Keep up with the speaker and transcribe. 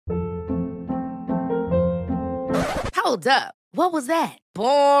Hold up. What was that?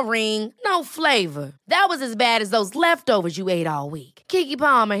 Boring. No flavor. That was as bad as those leftovers you ate all week. Keke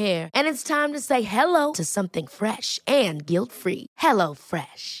Palmer here, and it's time to say hello to something fresh and guilt-free. Hello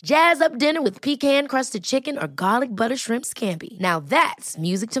Fresh. Jazz up dinner with pecan-crusted chicken or garlic butter shrimp scampi. Now that's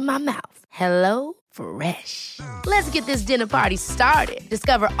music to my mouth. Hello Fresh. Let's get this dinner party started.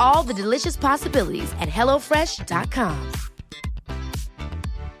 Discover all the delicious possibilities at hellofresh.com.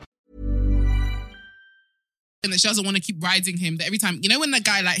 And that she doesn't want to keep riding him. That every time, you know, when the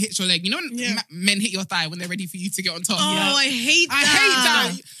guy like hits your leg, you know when men hit your thigh when they're ready for you to get on top. Oh, I hate that. I hate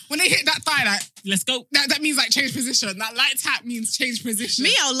that. When they hit that thigh, like, let's go. That means like change position. That light tap means change position.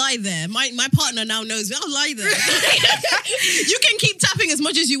 Me, I'll lie there. My partner now knows me. I'll lie there. You can keep tapping as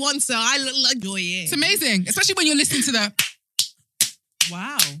much as you want, so I enjoy it. It's amazing, especially when you're listening to the.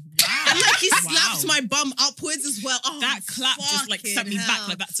 Wow. And like he slaps my bum upwards as well. Oh, that clap just like sent me back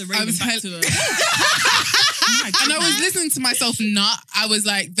like that to Raven back to her. And I was listening to myself nut. I was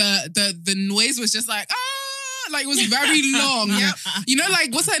like, the noise was just like, like it was very long. You know,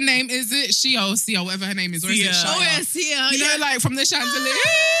 like, what's her name? Is it Shia or Sia, whatever her name is? Or is it Shia? Oh, yeah, Sia. You know, like from the chandelier.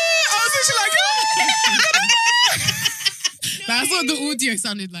 I was literally like, that's what the audio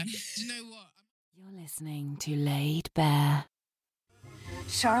sounded like. Do you know what? You're listening to Laid Bare.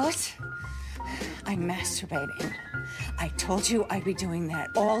 Charlotte, I'm masturbating. I told you I'd be doing that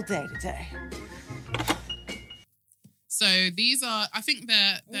all day today. So these are, I think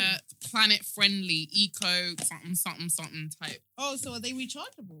they're planet-friendly, eco something type. Oh, so are they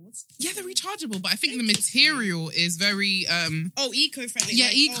rechargeable? Yeah, they're rechargeable, but I think the material is very... eco-friendly.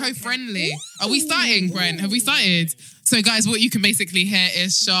 Yeah, eco-friendly. Are we starting, Brent? Have we started? So guys, what you can basically hear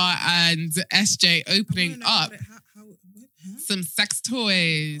is Shah and SJ opening up some sex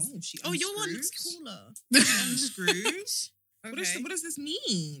toys. Oh, your one looks cooler. Unscrews. Okay. What does this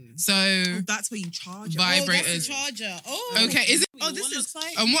mean? So that's where you charge it. Vibrators. Oh, that's the charger. Oh, okay. Is it? Oh, this is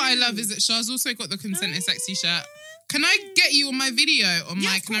like. And what I love is that Shah's also got the consent is sexy shirt. Can I get you on my video? On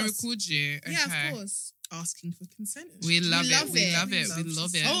my? Can I record you? Okay. Yeah, of course. Asking for consent. We love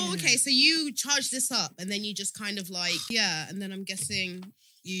it. Oh, okay. So you charge this up, and then you just kind of like and then I'm guessing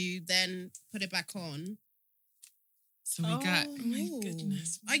you then put it back on. So we got. Oh my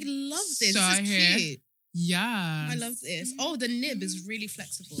goodness! I love this. Shah This is here. cute. Yeah. I love this. Oh, the nib is really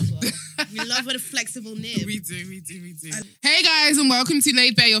flexible as well. We love a flexible nib. We do. Hey guys, and welcome to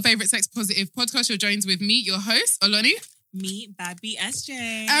Laid Bare, your favourite sex positive podcast. You're joined with me, your host, Oloni. Me, Bad B SJ.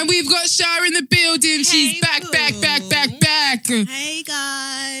 And we've got Shah in the building. She's back. Hey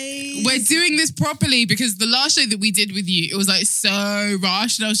guys. We're doing this properly because the last show that we did with you, it was like so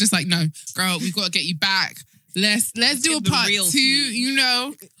rushed. And I was just like, no, girl, we've got to get you back. Let's do a part 2, you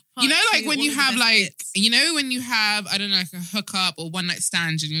know. You know, like when you have like, you know, when you have, I don't know, like a hookup or one night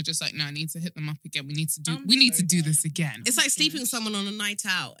stand and you're just like, no, I need to hit them up again. We need to do this again. It's like sleeping with someone on a night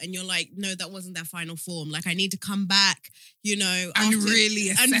out and you're like, no, that wasn't their final form. Like I need to come back, you know, and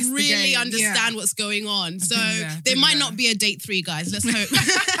really understand what's going on. So there might not be a date 3, guys. Let's hope.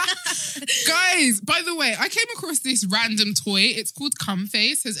 Guys, by the way, I came across this random toy. It's called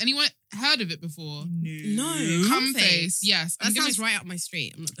Cumface. Has anyone heard of it before? No. Cumface, yes. That sounds right up my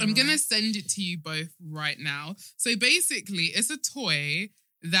street. I'm going to send it to you both right now. So basically, it's a toy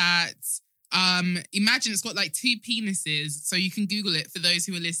that, imagine it's got like 2 penises. So you can Google it for those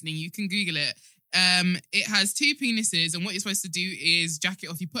who are listening. You can Google it. It has 2 penises and what you're supposed to do is jack it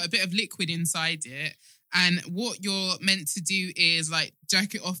off. You put a bit of liquid inside it. And what you're meant to do is like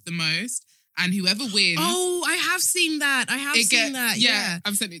jack it off the most. And whoever wins... Oh, I have seen that. Yeah.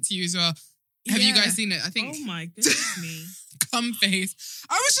 I've sent it to you as well. Have you guys seen it? I think... Oh my goodness me. Cumface.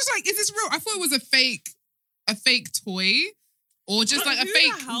 I was just like, is this real? I thought it was a fake toy. Or just like a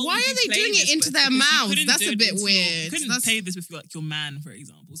fake... Why are they doing it into their mouths? That's a bit weird. You couldn't play this with like your man, for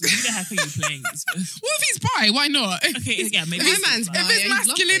example. So who the heck are you playing this with? What if he's bi? Why not? Okay, yeah, maybe my man's bi. If his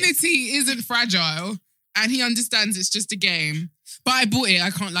masculinity isn't fragile and he understands it's just a game... But I bought it.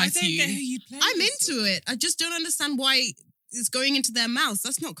 I can't lie to you. I don't get who you play. I'm into it. I just don't understand why it's going into their mouths.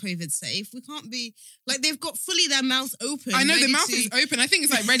 That's not COVID safe. We can't be like they've got fully their mouth open. I know the mouth is open. I think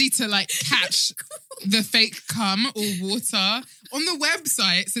it's like ready to like catch the fake cum or water on the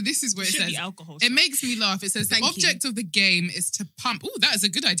website. So this is what it says. Alcohol. It makes me laugh. It says the object of the game is to pump. Oh, that is a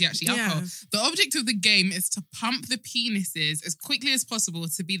good idea actually. Alcohol. The object of the game is to pump the penises as quickly as possible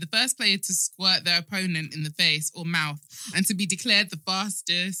to be the first player to squirt their opponent in the face or mouth and to be declared the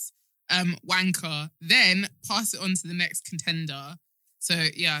fastest wanker, then pass it on to the next contender. So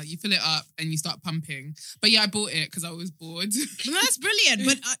yeah, you fill it up and you start pumping. But yeah, I bought it because I was bored. Well, that's brilliant.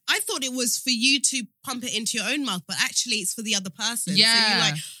 But I thought it was for you to pump it into your own mouth, but actually it's for the other person. Yeah. So you're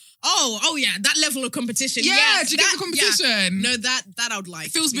like, Oh yeah, that level of competition. Yeah, yes, do you get the competition? Yeah. No, that I would like.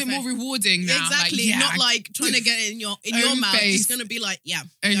 It feels a bit more rewarding now. Exactly. Like, Not like trying to get it in your mouth. face. It's gonna be like, yeah.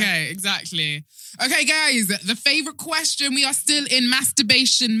 Okay, exactly. Okay, guys, the favorite question. We are still in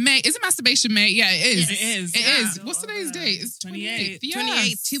Masturbation May. Is it Masturbation May? Yeah, it is. It is. It Yeah. is. What's today's date? It's 28th.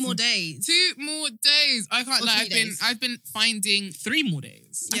 28, 2 more days. 2 more days. I can't Or lie. 3 days. I've been finding 3 more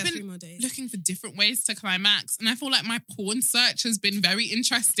days. Yeah, I've been 3 more days. looking for different ways to climax, and I feel like my porn search has been very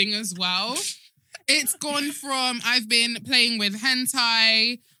interesting as well. It's gone from I've been playing with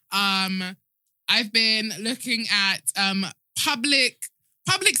hentai. I've been looking at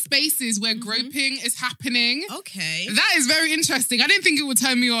public spaces where groping is happening. Okay. That is very interesting. I didn't think it would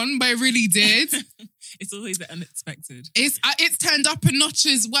turn me on, but it really did. It's always the unexpected. It's turned up a notch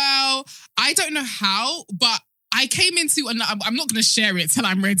as well. I don't know how, but I came into another. I'm not going to share it till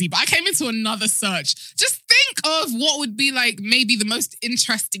I'm ready, but I came into another search. Just think of what would be like maybe the most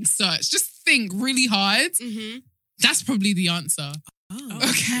interesting search. Just think really hard. Mm-hmm. That's probably the answer. Oh.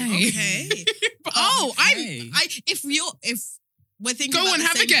 Okay. Okay. Okay. If we're thinking Go about on, the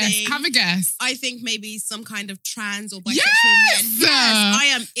have a same guess. thing, Have a guess. I think maybe some kind of trans or bisexual Yes! men. Yes, I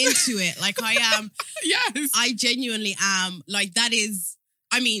am into it. Like I am. Yes. I genuinely am. Like that is.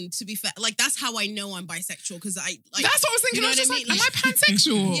 I mean, to be fair, like that's how I know I'm bisexual because I like. That's what I was thinking. You know I was what just I like, mean? am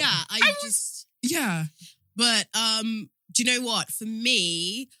I pansexual? Yeah, I just. Yeah. But do you know what? For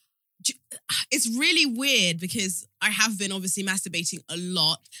me, it's really weird because I have been obviously masturbating a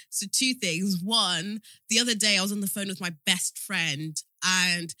lot. So 2 things. One, the other day I was on the phone with my best friend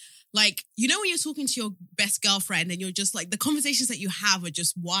and like, you know when you're talking to your best girlfriend and you're just like, the conversations that you have are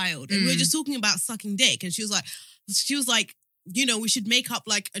just wild. And we were just talking about sucking dick and she was like, you know, we should make up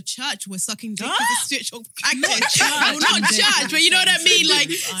like a church where sucking dick is a spiritual practice. Well, not church, but you know what I mean? Like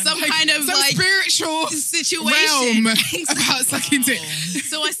some kind of Some like spiritual situation. realm Exactly. about sucking dick.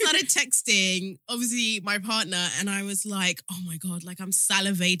 So I started texting, obviously, my partner, and I was like, oh my God, like I'm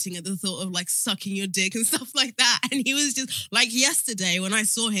salivating at the thought of like sucking your dick and stuff like that. And he was just like yesterday when I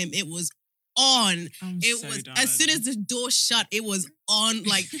saw him, it was on. It was done. as soon as the door shut, it was on.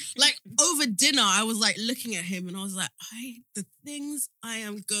 Like over dinner, I was like looking at him and I was like, the things I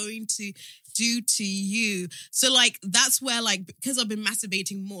am going to do to you. So like that's where like because I've been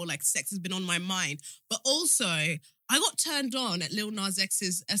masturbating more, like sex has been on my mind. But also I got turned on at Lil Nas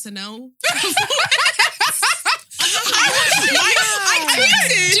X's SNL. Do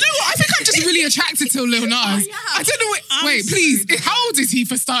you know what? I think I'm just really attracted to Lil Nas. I don't know. Wait, please. How old is he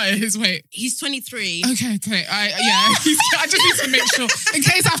for starters? Wait. He's 23. Okay. I just need to make sure in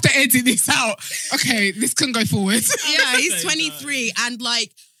case I have to edit this out. Okay, this couldn't go forward. Yeah, he's 23. And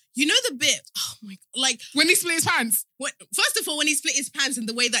like, you know the bit, oh my God, like When he split his pants. first of all, when he split his pants and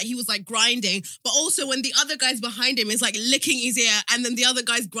the way that he was like grinding, but also when the other guy's behind him is like licking his ear and then the other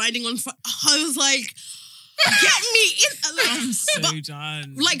guy's grinding on front. I was like, get me in. Like, I'm so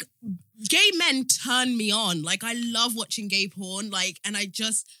done. like gay men turn me on. Like I love watching gay porn. Like, and I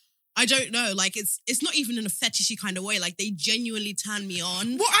don't know. Like it's not even in a fetishy kind of way. Like they genuinely turn me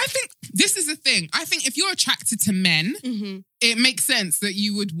on. Well, I think this is the thing. I think if you're attracted to men, it makes sense that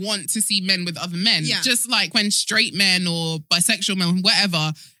you would want to see men with other men. Yeah. Just like when straight men or bisexual men,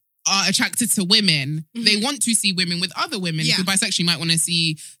 whatever, are attracted to women, they want to see women with other women. Yeah. If you're bisexual, you might want to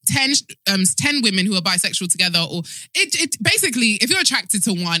see 10 women who are bisexual together. Or it basically, if you're attracted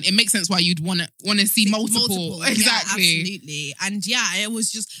to one, it makes sense why you'd want to see multiple. Yeah, Exactly. absolutely. And yeah, it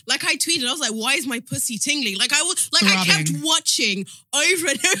was just like I tweeted, I was like, why is my pussy tingling? Like I was like, I kept Throbbing. watching over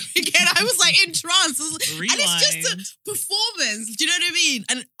and over again. I was like in trance. I was like- and it's just a performance. Do you know what I mean?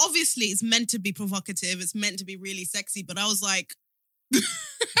 And obviously it's meant to be provocative. It's meant to be really sexy. But I was like,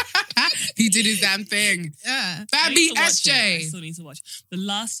 He did his damn thing. yeah. I Baby need to watch it. I SJ. still need to watch. The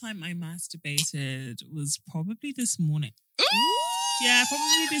last time I masturbated was probably this morning. Ooh. Yeah,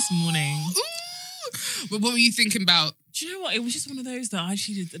 probably this morning. Ooh. But what were you thinking about? Do you know what? It was just one of those that I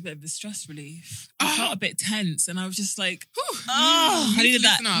needed a bit of a stress relief. I felt a bit tense and I was just like, I You needed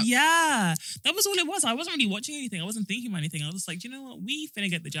that. listen up. Yeah. That was all it was. I wasn't really watching anything. I wasn't thinking about anything. I was just like, you know what? We finna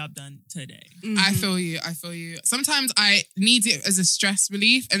get the job done today. I feel you. Sometimes I need it as a stress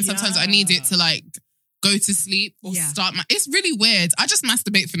relief and sometimes I need it to like go to sleep or start my... It's really weird. I just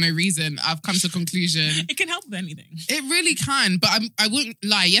masturbate for no reason. I've come to a conclusion. It can help with anything. It really can, but I wouldn't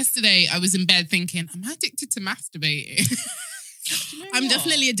lie. Yesterday, I was in bed thinking, am I addicted to masturbating? I'm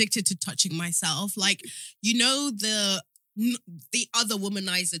definitely addicted to touching myself. Like, you know, the other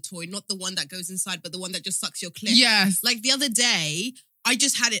womanizer toy, not the one that goes inside, but the one that just sucks your clit. Yes. Like the other day, I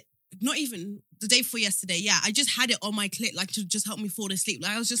just had it not even the day before yesterday. Yeah, I just had it on my clit, like to just help me fall asleep.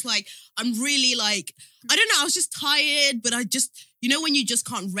 Like I was just like, I'm really like, I don't know. I was just tired, but I just, you know, when you just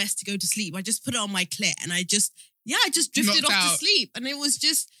can't rest to go to sleep, I just put it on my clit and I just drifted off to sleep. And it was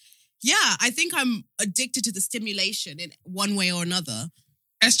just, I think I'm addicted to the stimulation in one way or another.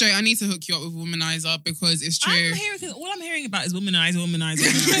 SJ, I need to hook you up with Womanizer because it's true. All I'm hearing about is womanizer. Womanizer.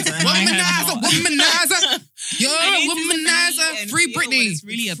 You're a womanizer. Free Britney. It's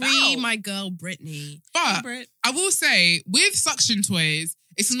really free my girl Britney. But I will say, with suction toys,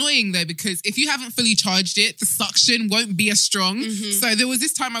 it's annoying though because if you haven't fully charged it, the suction won't be as strong. Mm-hmm. So there was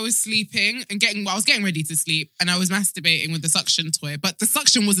this time I was sleeping and I was getting ready to sleep and I was masturbating with the suction toy, but the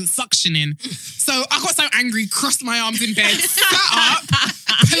suction wasn't suctioning. So I got so angry, crossed my arms in bed, sat up,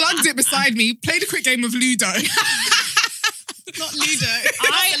 plugged it beside me, played a quick game of Ludo. Not Ludo.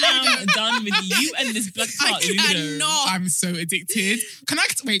 I am done with you and this blood clot Ludo. I'm so addicted. Can I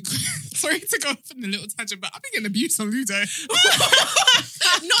wait? Sorry to go off on a little tangent, but I've been getting abused on Ludo. Not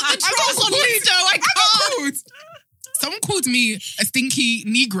the trolls on Ludo. I can't. Someone called me a stinky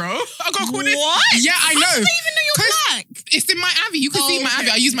Negro. I got called it. What? Yeah, I know. How do they even know you're black? It's in my Avi. You can see my Avi.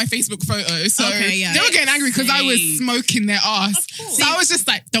 I use my Facebook photo. So they were getting angry because I was smoking their ass. So I was just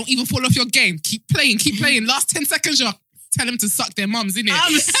like, don't even fall off your game. Keep playing. Last 10 seconds, you're tell them to suck their mums, innit?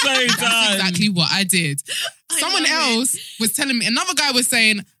 I'm so done. That's exactly what I did. Someone else was telling me, another guy was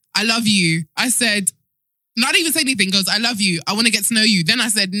saying, I love you. I said, not even say anything, goes, I love you. I want to get to know you. Then I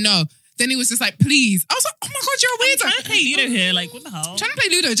said, no. Then he was just like, please. I was like, oh my God, you're a weirdo. I'm trying to play Ludo here. Like, what the hell? I'm trying to play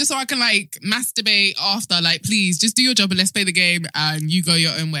Ludo just so I can like masturbate after. Like, please, just do your job and let's play the game and you go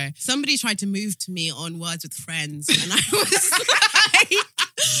your own way. Somebody tried to move to me on Words with Friends and I was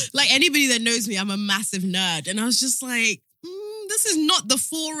like anybody that knows me, I'm a massive nerd. And I was just like, this is not the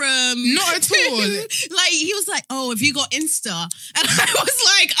forum. Not at all. Like, he was like, oh, have you got Insta? And I was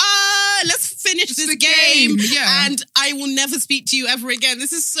like, let's finish this game. Yeah. And I will never speak to you ever again.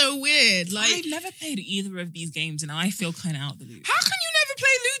 This is so weird. Like, I've never played either of these games and I feel kind of out the loop. How can you never play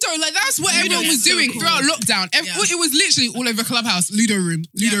Ludo? Like, that's what everyone was doing throughout lockdown. It was literally all over Clubhouse. Ludo room,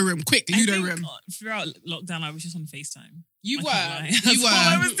 quick, Ludo room. Throughout lockdown, I was just on FaceTime. You were. That's all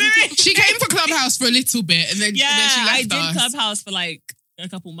I was doing. She came for Clubhouse for a little bit and then, she left I did Clubhouse for like a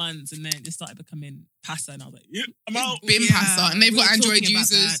couple months and then it just started becoming Passa and I was like, yep, I'm out. Been Passa. And they've got Android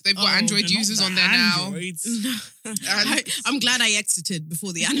users. They've got Android users on there now. I'm glad I exited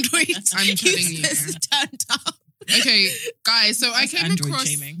before the Android I'm telling you. turned up. Okay, guys, so I came Android across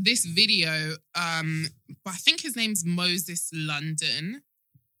shaming. this video. But I think his name's Moses London.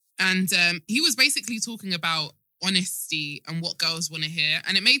 And he was basically talking about honesty and what girls want to hear.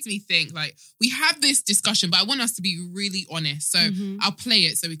 And it made me think, like, we have this discussion, but I want us to be really honest. So I'll play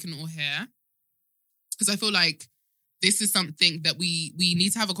it so we can all hear. Because I feel like this is something that we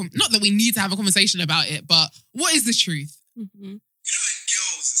need to have not that we need to have a conversation about it, but what is the truth? You know when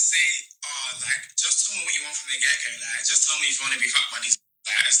girls say, like, just tell me what you want from the get-go, like, just tell me if you want to be fucked buddies.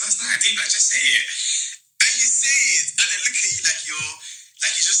 Like, it's not that deep, like, just say it. And you say it, and they look at you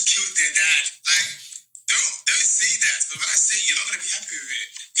like you just killed their dad. Like, don't say that. But when I say it, you're not going to be happy with it.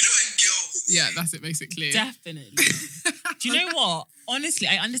 You know when girls... Yeah, that's it, basically. Definitely. Do you know what? Honestly,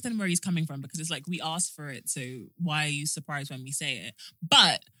 I understand where he's coming from because it's like we asked for it, so why are you surprised when we say it?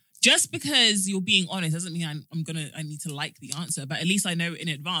 But just because you're being honest doesn't mean I need to like the answer, but at least I know in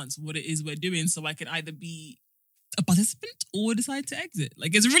advance what it is we're doing so I can either be a participant or decide to exit.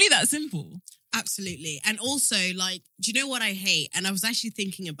 Like, it's really that simple. Absolutely. And also, like, do you know what I hate? And I was actually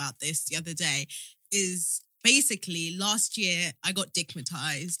thinking about this the other day, is basically last year I got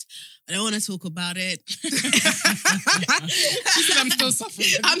dickmatized. I don't want to talk about it. She said I'm still suffering.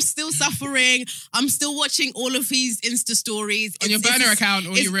 I'm still suffering. I'm still watching all of his Insta stories. On your burner account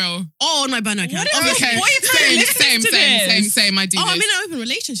or your real? Oh, on my burner account. Okay. Same. I do this. I'm in an open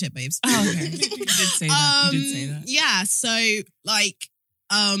relationship, babes. Oh, okay. You did say that. Yeah, so like,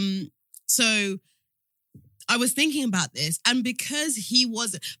 so I was thinking about this, and because he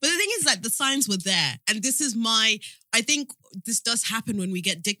wasn't, but the thing is that the signs were there, and this is I think this does happen when we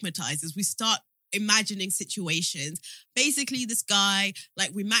get dickmatized, is we start imagining situations. Basically, this guy,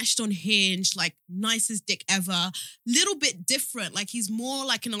 like, we matched on Hinge, like, nicest dick ever, little bit different, like, he's more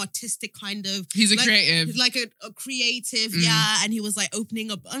like an artistic kind of... He's a creative. Like a creative, yeah, and he was like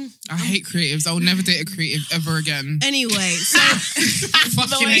opening up... I hate creatives. I'll never date a creative ever again. Anyway, so... I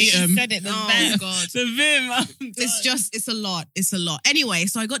fucking hate him. Said it, oh, God. The vim. It's a lot. Anyway,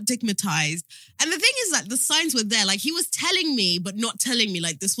 so I got dickmatized. And the thing is that the signs were there. Like, he was telling me, but not telling me,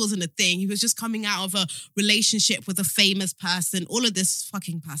 like, this wasn't a thing. He was just coming out of a relationship with a famous person, all of this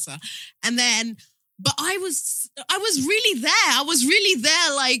fucking passa. And then But I was really there. I was really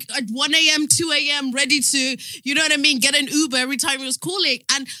there, like at 1 a.m., 2 a.m., ready to, you know what I mean, get an Uber every time he was calling.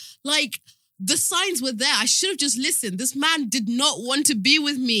 And like the signs were there. I should have just listened. This man did not want to be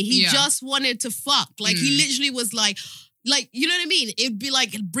with me. He just wanted to fuck. Like he literally was like, you know what I mean? It'd be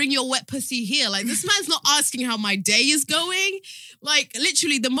like, bring your wet pussy here. Like this man's not asking how my day is going. Like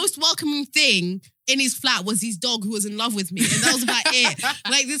literally the most welcoming thing in his flat was his dog who was in love with me. And that was about it.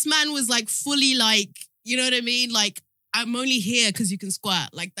 Like this man was like fully like, you know what I mean? Like, I'm only here because you can squat.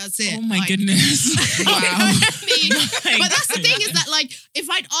 Like, that's it. Oh my like, goodness. Wow. You know what I mean? My But that's the thing goodness. is that like, if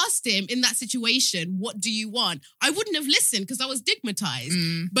I'd asked him in that situation, what do you want? I wouldn't have listened because I was stigmatized.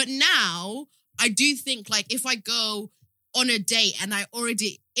 But now I do think like if I go on a date and I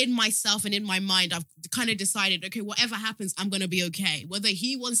already in myself and in my mind, I've kind of decided, okay, whatever happens, I'm going to be okay. Whether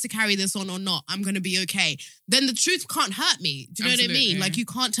he wants to carry this on or not, I'm going to be okay. Then the truth can't hurt me. Do you know what I mean? Like you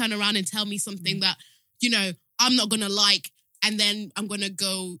can't turn around and tell me something that, you know, I'm not going to like, and then I'm going to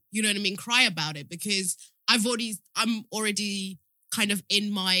go, you know what I mean, cry about it because I'm already kind of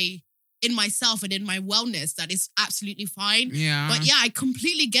in myself and in my wellness that is absolutely fine. Yeah. But yeah, I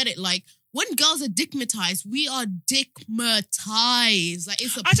completely get it. Like, when girls are dickmatized, we are dickmatized. Like,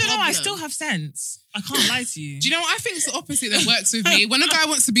 it's a I don't know. I problem. still have sense. I can't lie to you. Do you know what? I think it's the opposite that works with me. When a guy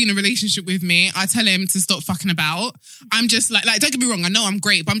wants to be in a relationship with me, I tell him to stop fucking about. I'm just like, don't get me wrong, I know I'm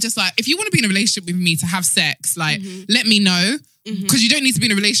great, but I'm just like, if you want to be in a relationship with me to have sex, like, let me know. Because you don't need to be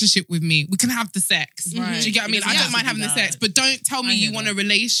in a relationship with me. We can have the sex. Right. Do you get what I mean? It I doesn't don't mind have to having be the sex, that. but don't tell me I you hear want that. a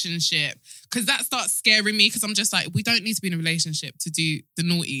relationship. Because that starts scaring me because I'm just like, we don't need to be in a relationship to do the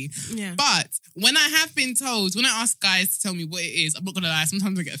naughty. Yeah. But when I have been told, when I ask guys to tell me what it is, I'm not going to lie,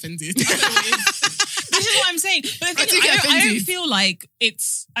 sometimes I get offended. I don't know what it is. This is what I'm saying. But the I thing do is, get I don't offended. feel like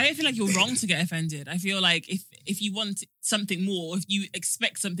you're wrong to get offended. I feel like if you want something more, if you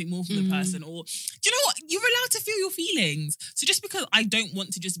expect something more from the person, or do you know what? You're allowed to feel your feelings. So just because I don't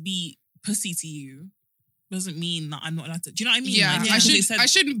want to just be pussy to you doesn't mean that I'm not allowed to. Do you know what I mean? Yeah, Like, I just because it I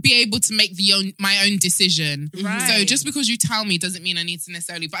shouldn't be able to make my own decision. Right. So just because you tell me doesn't mean I need to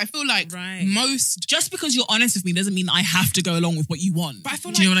necessarily. But I feel like Right. most. because you're honest with me doesn't mean that I have to go along with what you want. But I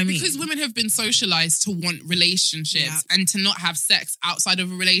feel Do you know like what I mean? because women have been socialized to want relationships and to not have sex outside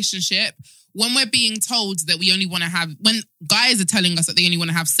of a relationship. When we're being told that we only want to have, when guys are telling us that they only want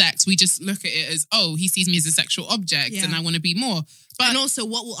to have sex, we just look at it as, oh, he sees me as a sexual object and I want to be more. But And also,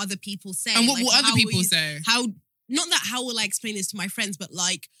 what will other people say? And what Like, will other how people is- say? How will I explain this to my friends? But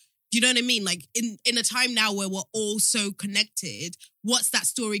like, do you know what I mean? Like in a time now where we're all so connected, what's that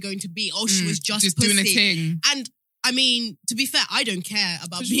story going to be? Oh, she was just pussy. doing a thing. And I mean, to be fair, I don't care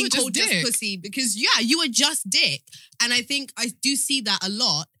about 'Cause you being were just called just dick. pussy because you were just dick. And I think I do see that a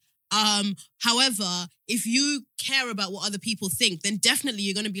lot. However, if you care about what other people think, then definitely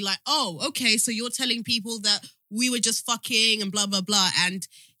you're going to be like, oh, okay, so you're telling people that we were just fucking and blah, blah, blah. And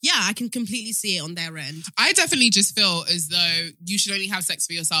yeah, I can completely see it on their end. I definitely just feel as though you should only have sex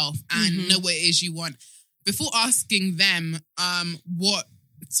for yourself and know what it is you want. Before asking them, what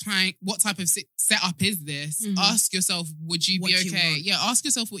type of setup is this? Ask yourself, would you be What do you okay? want? Yeah, ask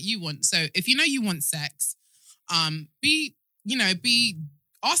yourself what you want. So if you know you want sex, ask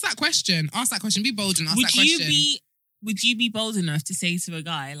that question. Ask that question. Be bold and ask that question. Would you be bold enough to say to a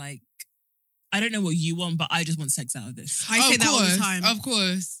guy like, I don't know what you want, but I just want sex out of this? I say that all the course, time. Of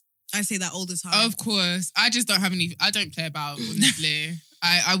course. I say that all the time. Of course. I just don't have any. I don't play about, honestly.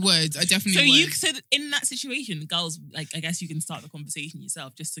 I would. I definitely would. So in that situation, girls, like, I guess you can start the conversation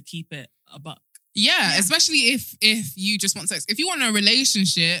yourself just to keep it a buck. Yeah, especially if you just want sex. If you want a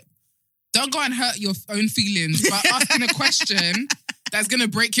relationship, don't go and hurt your own feelings by asking a question that's going to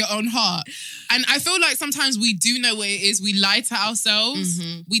break your own heart. And I feel like sometimes we do know what it is. We lie to ourselves.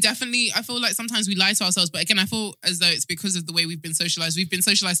 I feel like sometimes we lie to ourselves. But again, I feel as though it's because of the way we've been socialized. We've been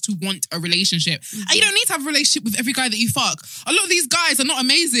socialized to want a relationship. And you don't need to have a relationship with every guy that you fuck. A lot of these guys are not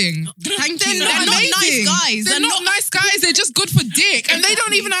amazing. Thank They're you. not They're not amazing. nice guys. They're not nice guys. They're just good for dick. And they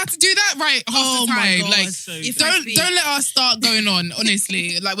don't even know how to do that right half Oh the my time. God. Like, If I speak- don't let us start going on,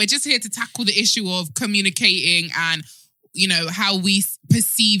 honestly. Like, we're just here to tackle the issue of communicating and, you know, how we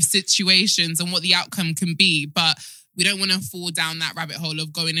perceive situations and what the outcome can be. But we don't want to fall down that rabbit hole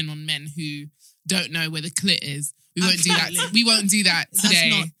of going in on men who don't know where the clit is. We won't do that. Absolutely. We won't do that That's today.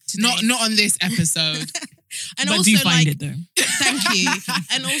 not today. Not on this episode. And But also, do find like, it though. thank you.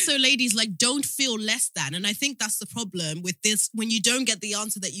 And also, ladies, like, don't feel less than. And I think that's the problem with this. When you don't get the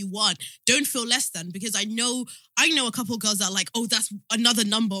answer that you want, don't feel less than. Because I know a couple of girls that are like, oh, that's another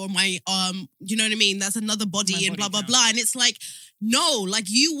number on my, you know what I mean? That's another body My and body blah, blah, count. blah. And it's like, no, like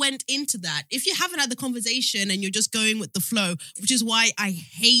you went into that. If you haven't had the conversation and you're just going with the flow, which is why I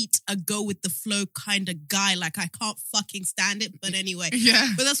hate a go with the flow kind of guy. Like, I can't fucking stand it. But anyway. Yeah.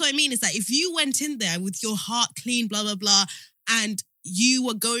 But that's what I mean is that if you went in there with your heart clean, blah, blah, blah, and you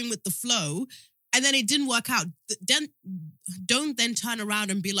were going with the flow and then it didn't work out, then don't then turn around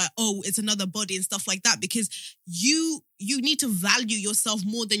and be like, oh, it's another body and stuff like that, because you need to value yourself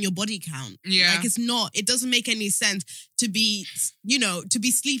more than your body count. Yeah. Like, it doesn't make any sense to be, to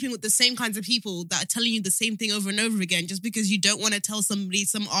be sleeping with the same kinds of people that are telling you the same thing over and over again just because you don't want to tell somebody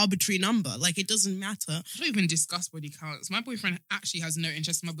some arbitrary number. Like, it doesn't matter. I don't even discuss body counts. My boyfriend actually has no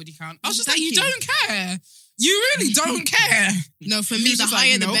interest in my body count. I was just Thank like, you you. don't care. You really don't care. No, for He me, was the just like,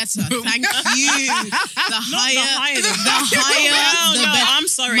 higher the nope. better. Thank you. The higher, the the no, better. I'm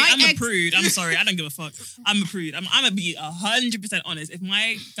sorry. My I'm a ex- prude. I'm sorry. I don't give a fuck. I'm a prude. I'm gonna be 100% honest. If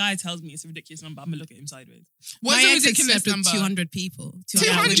my guy tells me it's a ridiculous number, I'm gonna look at him sideways. What's My a ex ridiculous slept with number? 200 people.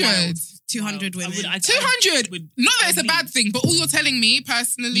 200? 200 women. 200. Not that it's a bad thing, but all you're telling me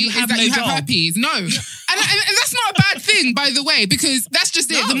personally You is have that no you have job. herpes. No. And that's not a bad thing, by the way, because that's just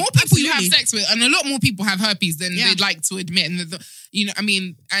it. No, The more people you have absolutely. sex with, and a lot more people have herpes than Yeah. they'd like to admit, and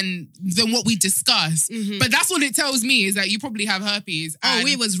and than what we discuss. But that's what it tells me, is that you probably have herpes. Oh, and-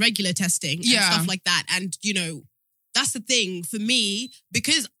 it was regular testing and Yeah. stuff like that. And, that's the thing for me,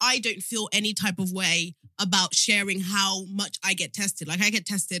 because I don't feel any type of way about sharing how much I get tested. Like, I get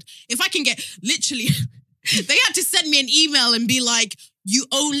tested. If I can get, literally, they had to send me an email and be like, you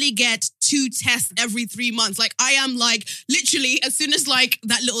only get 2 tests every 3 months. Like, I am like, literally, as soon as like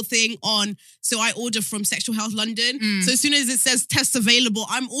that little thing on, so I order from Sexual Health London. So as soon as it says tests available,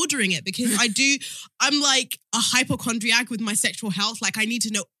 I'm ordering it because I'm like a hypochondriac with my sexual health. Like, I need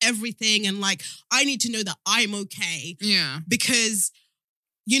to know everything. And like, I need to know that I'm okay Yeah. because,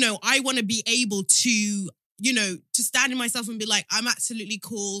 I want to be able to, to stand in myself and be like, I'm absolutely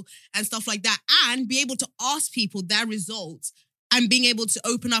cool and stuff like that. And be able to ask people their results and being able to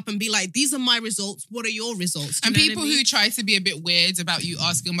open up and be like, these are my results. What are your results? Do And you know people what I mean? who try to be a bit weird about you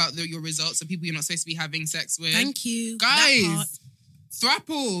asking about your results are people you're not supposed to be having sex with. Thank you. That part. Guys,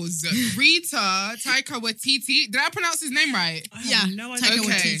 Thrapples, Rita, Taika Waititi. Did I pronounce his name right? Yeah. No idea. Taika Okay.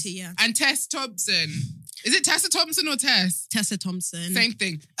 Waititi, yeah. And Tess Thompson. Is it Tessa Thompson or Tess? Tessa Thompson. Same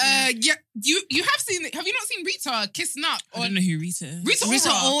thing. Yeah, you have seen it. Have you not seen Rita kissing up? I don't know who Rita is. Rita Ora.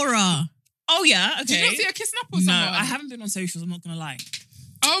 Rita Ora. Oh yeah, okay. Did you not see her kissing up or No, someone? I haven't been on socials. I'm not gonna lie.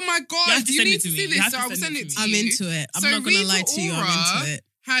 Oh my You God. have to You send need it to to see me. this. You have So to I will send send it it to to me. you. I'm into it. I'm So not going to Rita lie to you. I'm Ora into it.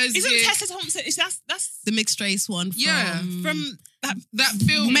 Has Isn't it- Tessa Thompson? That's The mixed race one from... Yeah, from that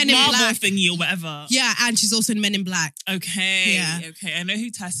film Men in Marvel Black. thingy or whatever. Yeah, and she's also in Men in Black. Okay. Yeah. Okay. I know who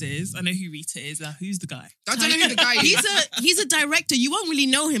Tess is. I know who Rita is. Now, who's the guy? I don't know who the guy is. He's a director. You won't really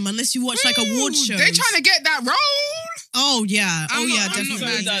know him unless you watch like award shows. They're trying to get that role. Oh yeah. I'm not Definitely.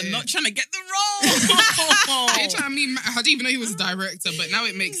 mad at it. Not trying to get the role. They're trying to mean, I didn't even know he was a director, but now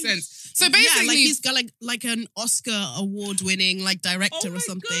it makes sense. So Yeah, basically, like he's got like an Oscar award winning like director Oh or my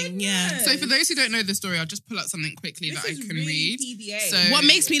something. goodness. Yeah. so for those who don't know the story, I'll just pull up something quickly that I can read. So What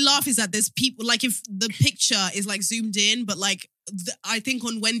makes me laugh is that there's people like if the picture is like zoomed in, but like I think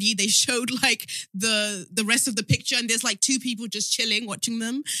on Wendy they showed like the rest of the picture and there's like 2 people just chilling watching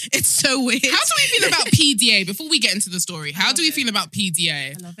them. It's so weird. How do we feel about PDA before we get into the story? How do we feel about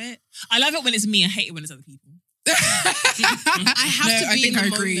PDA? I love it. I love it when it's me. I hate it when it's other people. I have to be in the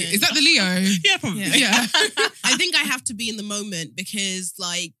moment. Is that the Leo? Yeah, probably. Yeah. I think I have to be in the moment because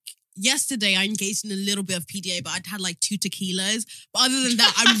like yesterday I engaged in a little bit of PDA, but I'd had like 2 tequilas. But other than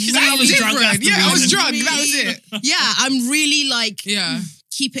that, I'm She's like, I was really drunk, that's the Yeah, I was reason. drunk. That was it. Yeah, I'm really like Yeah.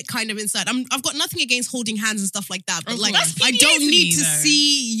 keep it kind of inside. I've got nothing against holding hands and stuff like that, but Of like course. I PDA don't to need me, to though.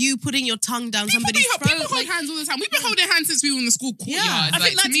 see you putting your tongue down somebody's People throat. hold Like, hands all the time. We've been holding hands since we were in the school courtyard. Yeah. I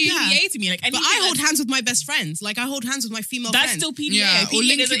think to that's me, PDA to me. Like, but I hold hands with my best friends. Like I hold hands with my female That's friends. still PDA. Yeah, or PDA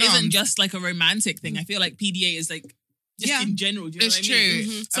linking isn't arms. just like a romantic thing. I feel like PDA is like just Yeah. in general. Do you know It's what I mean?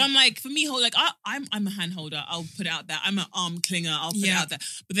 true. So I'm like, for me, I'm a hand holder. I'll put it out there. I'm an arm clinger. I'll put it Yeah. out there.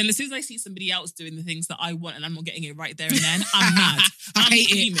 But then as soon as I see somebody else doing the things that I want and I'm not getting it right there and then, I'm mad. I I'm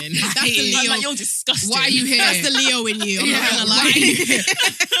hate it. screaming. That's the I'm Leo. like, you're disgusting. Why are you here? That's the Leo in you. I'm Yeah, not gonna why? lie.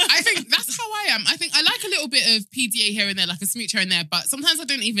 I think that's how I am. I think I like a little little bit of PDA here and there, like a smooch here and there, but sometimes I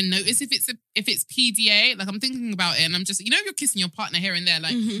don't even notice if it's PDA. Like I'm thinking about it and I'm just, if you're kissing your partner here and there,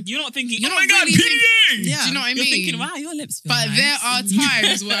 like you're not thinking, you're oh not my God, really PDA! Yeah. Do you know what I mean? You're thinking, wow, your lips feel But nice. there are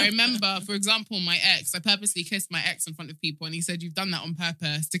times where I remember, for example, my ex, I purposely kissed my ex in front of people and he said, you've done that on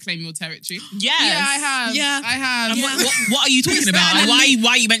purpose to claim your territory. Yes. Yeah, I have. Yeah. I have. And what are you talking about? And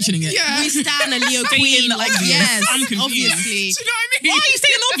why are you mentioning it? Yeah. We stand a Leo Stating Queen. the obvious. Yes, I'm confused. obviously. Do you know what I mean? Why are you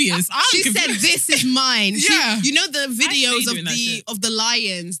saying obvious? She said, "This is mine." Yeah. You know the videos doing that shit. of the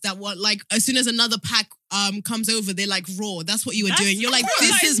lions that were like, as soon as another pack comes over, they're like raw. That's what you were doing. You're like,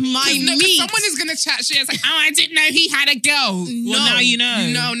 this is my No, 'cause meat. someone is gonna chat shit. It's like, oh, I didn't know he had a girl. Well, now you know.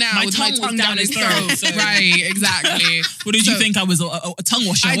 You know now. My with tongue was down his throat. So. Right, exactly. What did you So- think I was? A tongue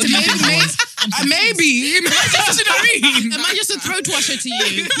washer? I What did you think I was? maybe. You know what I mean? Am I just a throat washer to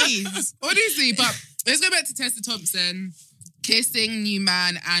you? Please. Honestly, but let's go back to Tessa Thompson kissing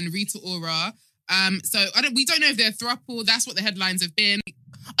Newman and Rita Ora. So we don't know if they're a throuple. That's what the headlines have been.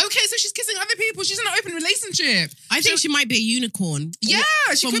 Okay, so she's kissing other people. She's in an open relationship. I think she might be a unicorn. Yeah,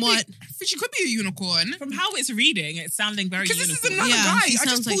 she From could what? be. She could be a unicorn. From how it's reading, it's sounding very Because unicorn. this is another Yeah, guy. she I sounds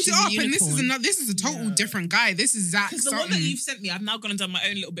just like pulled she's it a up, and unicorn. this is a total different guy. This is Zach. Because the one that you've sent me, I've now gone and done my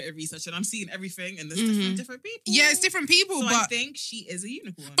own little bit of research, and I'm seeing everything, and there's different people. Yeah, it's different people, So I but think she is a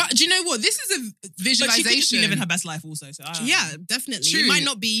unicorn. but do you know what? This is a But visualization. she could just be living her best life also. So I don't know. Yeah, definitely. True. It might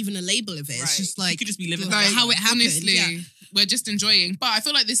not be even a label of it. It's Right. just She like could just be living her Like, best how life. it happened. honestly, Yeah. we're just enjoying. But I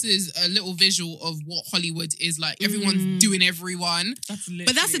feel like this is a little visual of what Hollywood is like. Everyone's doing everyone.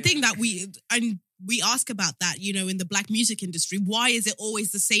 But that's the thing that we ask about that, in the black music industry. Why is it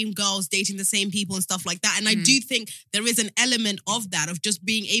always the same girls dating the same people and stuff like that? And I do think there is an element of that, of just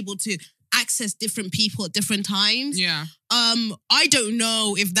being able to access different people at different times. Yeah. I don't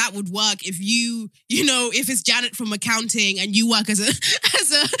know if that would work if if it's Janet from accounting and you work as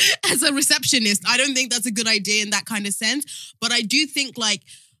a receptionist. I don't think that's a good idea in that kind of sense. But I do think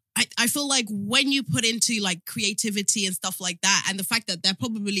I feel like when you put into like creativity and stuff like that, and the fact that they're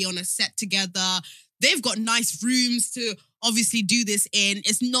probably on a set together, they've got nice rooms to obviously do this in.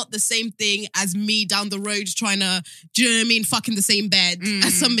 It's not the same thing as me down the road trying to, do you know what I mean, fucking the same bed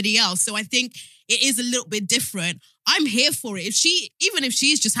as somebody else. So I think it is a little bit different. I'm here for it. Even if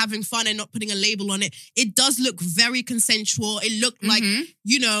she's just having fun and not putting a label on it, it does look very consensual. It looked like,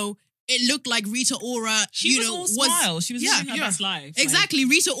 it looked like Rita Ora, She was all smiles. She was living her best life. Exactly.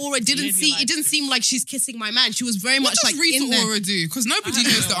 Rita Ora live your life. it didn't seem like she's kissing my man. She was very What much does like Rita in there. Ora do? Because nobody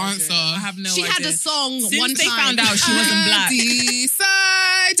knows the answer. I have no She idea. had a song Since one they time. found out she wasn't black.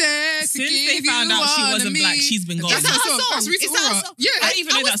 Decided to Since give they found you out she all of wasn't black, me. she's been gone. Is that her song? That's Rita Is that her Ora. song? Yeah. I didn't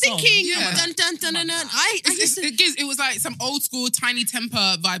even know I was that song. thinking, Yeah. dun, dun, dun, dun, dun. It was like some old school Tiny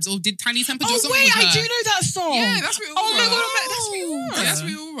Temper vibes. Or did Tiny Temper do Oh something wait, with her? I do know that song. Yeah, that's Rita Ora. Oh my God, that's Rita Ora. That's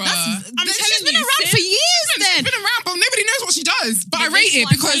Rita Ora. I'm She's telling been you, around sis. for years She's then. been around, but nobody knows what she does. But I But rate that's it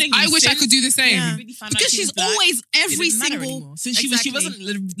what I'm because telling I you, wish I sis. could do the same. Yeah. Really found out Because she she's was black. always It every didn't matter single. anymore. Since she Exactly. wasn't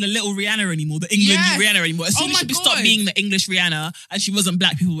the little Rihanna anymore, the England Yes. Rihanna anymore. As Oh soon as my she stopped God. being the English Rihanna and she wasn't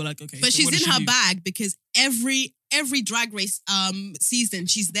black, people were like, okay. But so she's what in does she her do? bag because every drag race season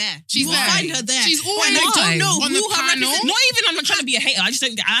she's there. She's You will there. find her there. She's and always I don't know on who the her panel. represent- Not even, I'm not trying to be a hater. I just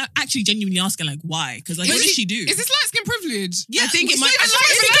don't get, I actually genuinely asking like, why? Because like, what does she do? Is this light skin privilege? Yeah, I think it It's might. not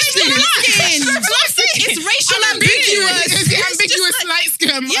even light It's skin. It's racial I'm ambiguous. ambiguous. It's the ambiguous light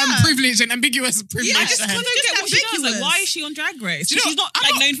skin Yeah. privilege and ambiguous privilege. I just Just don't get what she does. ambiguous. Like, why is she on Drag Race? Do you know, She's not I'm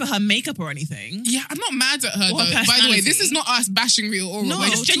like not- known for her makeup or anything. Yeah, I'm not mad at her Or her though. By the way, this personality. is not us bashing Rita Ora. No, We're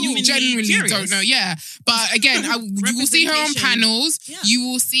just at all. genuinely Curious. don't know. Yeah, but again, you will see her on Representation. panels. Yeah. You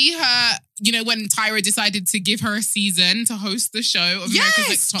will see her. When Tyra decided to give her a season to host the show of America's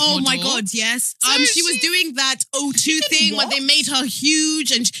Next Top Oh Model. my God, yes. So She was doing that O2 thing where what? they made her huge,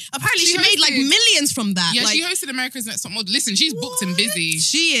 and apparently She she made like hosted- millions from that. Yeah, like, she hosted America's Next Top Model. Listen, she's booked and busy.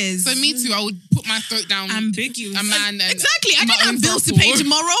 She is. So me too. I would put my throat down. Ambiguous. A man. And Exactly. I my don't own have bills to throuple. pay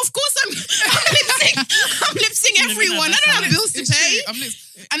tomorrow. Of course, I'm lip sync. I'm lip sync No, no, no, everyone. I that's don't have fine. bills to It's pay.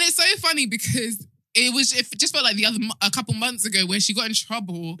 true. And it's so funny because it just felt like a couple months ago where she got in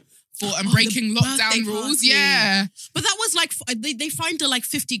trouble for breaking the lockdown birthday rules. party. Yeah. But that was like they fined her like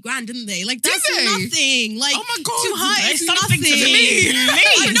 50 grand, didn't they? Like that's they? nothing. Like Oh my God. too high. It's It's something nothing. to me.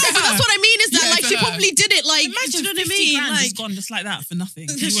 I know, but that's what I mean. Is that Yeah, like to she her. probably did it like? Imagine do you know what I 50 mean? grand Like just gone just like that for nothing.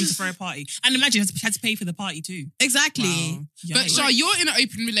 You wanted to throw a party. And imagine she had to pay for the party too. exactly. Wow. But Yikes. Shah, you're in an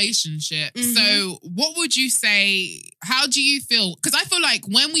open relationship. Mhm. So what would you say? How do you feel? Because I feel like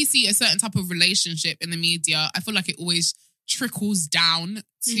when we see a certain type of relationship in the media, I feel like it always trickles down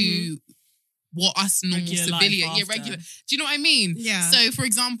to what us normal Regular life civilian, after. regular. Do you know what I mean? Yeah. So, for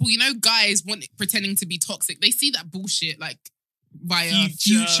example, guys pretending to be toxic. They see that bullshit like via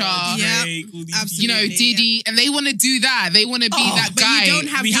Future, Drake, all these absolutely. you know, Diddy, and they want to do that. They want to be that but guy. you don't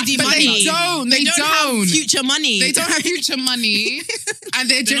have Diddy but money. they don't. They don't. have Future money. They don't have Future money, and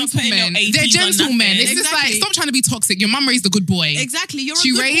they're They're not putting no gentlemen. They're 80s on gentlemen. nothing. It's just like, Exactly. stop trying to be toxic. Your mum raised a good boy. Exactly. You're She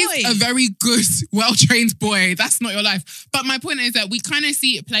a good raised boy. a very good, well-trained boy. That's not your life. But my point is that we kind of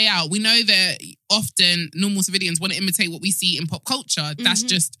see it play out. We know that often normal civilians want to imitate what we see in pop culture. That's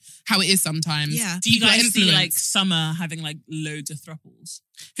just how it is sometimes. Yeah. Do you People are guys see like influenced. Summer having like loads of thruples?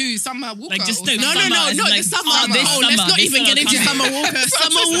 Who? Summer Walker? Like, just or don't- Summer? No, Summer, not like, the summer. oh, this let's summer, not this even get summer into coming. Summer Walker.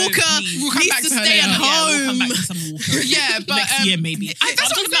 Summer Walker We'll come needs back to to her stay later. at Yeah, home. we'll come back to Summer Walker. Yeah, but next year maybe. that's I'm what I'm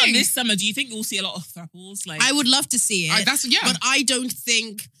talking about saying. this summer. Do you think we'll see a lot of thruples? Like, I would love to see it. But I don't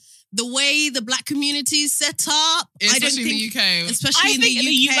think the way the black community is set up, I don't Especially think, in the UK. especially I think in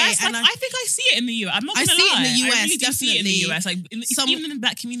the UK, US, and like, I think I see it in the US. I'm not I gonna see it lie. in the US, I really do see it in the definitely. US. Like even in the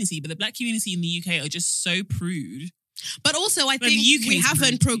black community, but the black community in the UK are just so prude. But also, I But think the UK we is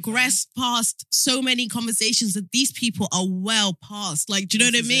haven't pretty progressed past so many conversations that these people are well past. Like, do you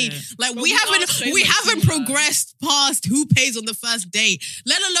know This what I is mean? it. Like, But we we haven't are so we much haven't smaller. progressed past who pays on the first date.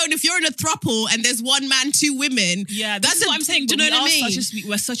 Let alone if you're in a throuple and there's one man, two women. Yeah, That's that's what I'm saying. do But you know what I we are mean?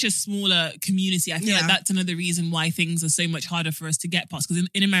 we're such a smaller community. I feel Yeah. like that's another reason why things are so much harder for us to get past. Because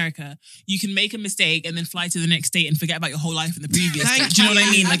in America, you can make a mistake and then fly to the next date and forget about your whole life in the previous Thank date. Do you know what I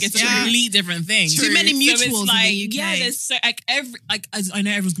you. mean? Like it's a Yeah. completely different thing. Too many So mutuals it's like, in the UK. yeah, there's so as I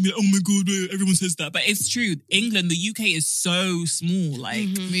know everyone's gonna be like, oh my god, everyone says that, but it's true. England, the UK is so small. Like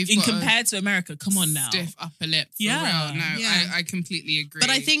We've in got a compared to America, come on now. stiff upper lip. For Yeah. real. No, Yeah. I completely agree. But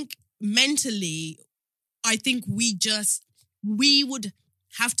I think mentally, I think we would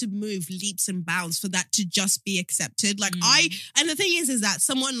have to move leaps and bounds for that to just be accepted. Like and the thing is that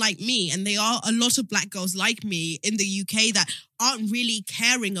someone like me, and there are a lot of black girls like me in the UK that aren't really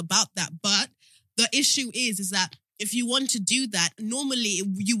caring about that. But the issue is that if you want to do that, normally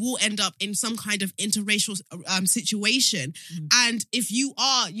you will end up in some kind of interracial situation. And if you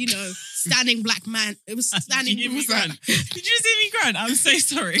are, you know, standing black man, it was standing. Did you see me grunt? I'm so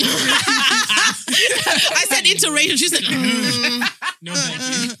sorry. I said interracial. She said, No,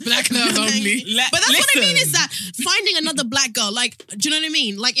 thank you. black love only. But that's what I mean Listen. is that finding another black girl, like, do you know what I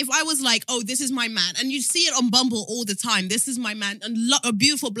mean? Like, if I was like, oh, this is my man, and you see it on Bumble all the time, this is my man, and a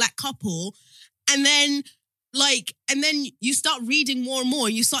beautiful black couple, and then you start reading more and more,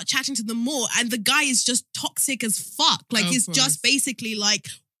 and you start chatting to them more, and the guy is just toxic as fuck. Like, Of he's course. just basically like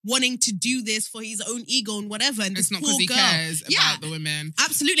wanting to do this for his own ego and whatever. And It's this not poor because he girl, cares about the women.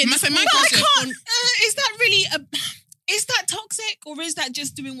 absolutely. And My- this my poor question- girl I can't. Is that really is that toxic, or is that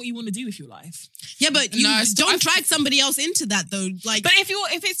just doing what you want to do with your life? Yeah, but you No, it's- don't drag somebody else into that though. Like, But if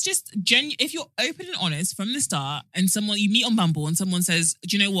it's just if you're open and honest from the start, and someone you meet on Bumble and someone says,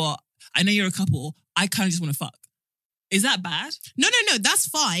 do you know what? I know you're a couple. I kind of just want to fuck. Is that bad? No, that's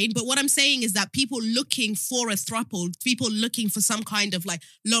fine. But what I'm saying is that people looking for a throuple, people looking for some kind of like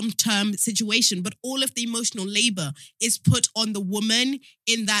long-term situation, but all of the emotional labor is put on the woman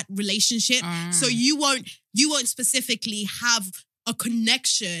in that relationship. So you won't specifically have a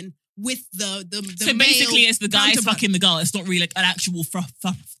connection with the So male basically, it's the guy counterpart. fucking the girl. It's not really like an actual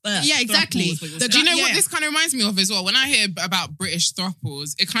Yeah, exactly. throuple is what you're The Do you know Yeah. what this kind of reminds me of as well? When I hear about British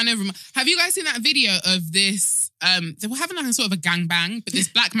throuples, it kind of have you guys seen that video of this? They were having like a sort of a gangbang, but this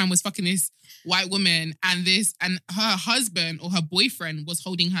black man was fucking this white woman, and her husband or her boyfriend was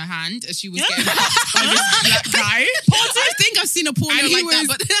holding her hand as she was getting fucked by this black guy. I think I've seen a porno And he like was,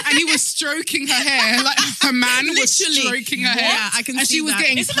 that, but and he was stroking her hair. Like her man was Literally. stroking her hair. Yeah, I can and see she was that.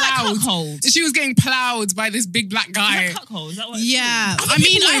 getting Isn't that plowed. cuckold? She was getting plowed by this big black guy. Is that cuckold? Is that what it's yeah, called? I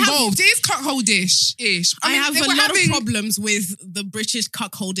mean, I have involved. It is cuckoldish-ish. I mean, have they a were lot having- of problems with the British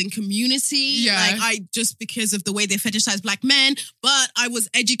cuckolding community. Yeah. Like just because of the way they fetishize black men. But I was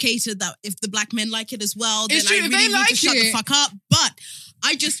educated that if the black men like it as well, then It's true, I if really they need like to shut the it. fuck up. But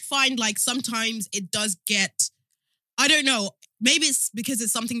I just find like sometimes it does get, I don't know, maybe it's because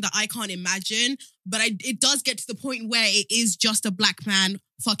it's something that I can't imagine, but it does get to the point where it is just a black man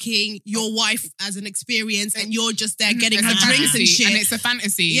fucking your wife as an experience, and you're just there getting It's her a drinks and fantasy, shit. and it's a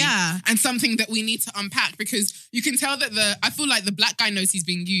fantasy. Yeah. And something that we need to unpack, because you can tell that I feel like the black guy knows he's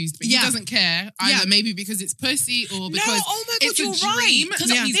being used, but Yeah. he doesn't care. Either Yeah. maybe because it's pussy or because oh my God, it's a you're dream right. 'Cause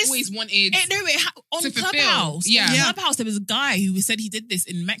that Yeah. he's this- always wanted. On to fulfill. Clubhouse. Yeah. On Yeah. Clubhouse, there was a guy who said he did this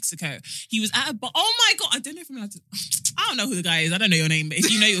in Mexico. He was at a bar. Oh my God, I don't know if I'm allowed to. I don't know who the guy is. I don't know your name, but if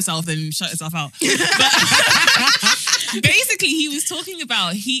you know yourself, then shut yourself out. But basically, he was talking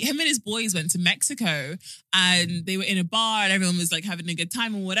about him and his boys went to Mexico, and they were in a bar, and everyone was like having a good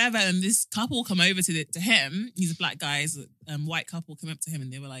time or whatever. And this couple come over to him. He's a black guy. He's a white couple come up to him,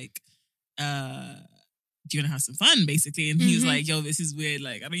 and they were like, do you want to have some fun, basically? And he was like, yo, this is weird.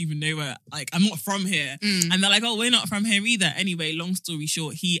 Like, I don't even know where, like, I'm not from here. And they're like, oh, we're not from here either. Anyway, long story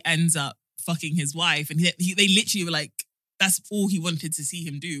short, he ends up fucking his wife. And they literally were like, that's all he wanted to see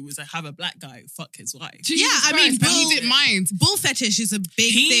him do was like have a black guy fuck his wife. Jesus Christ, but he didn't mind. Bull fetish is a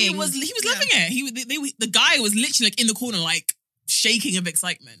big thing. He was loving it. The guy was literally like in the corner, like shaking of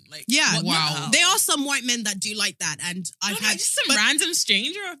excitement. Like, wow. There are some white men that do like that, and I've had just some random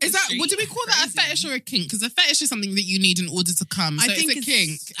stranger. Is that what do we call that? A fetish or a kink? Because a fetish is something that you need in order to come. So I think it's a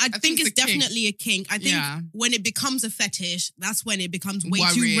kink. I think it's a kink. definitely a kink. I think when it becomes a fetish, that's when it becomes way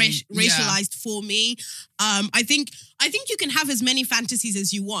too racialized for me. I think you can have as many fantasies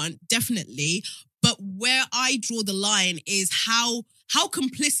as you want, definitely. But where I draw the line is how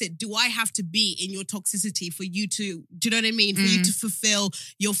complicit do I have to be in your toxicity for you to, do you know what I mean? For you to fulfill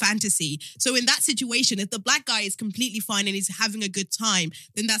your fantasy. So in that situation, if the black guy is completely fine and he's having a good time,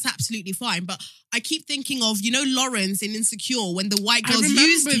 then that's absolutely fine. But I keep thinking of, Lawrence in Insecure when the white girls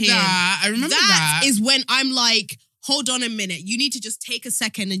used him. I remember that. That is when I'm like, hold on a minute. You need to just take a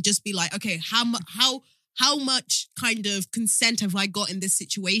second and just be like, okay, how much kind of consent have I got in this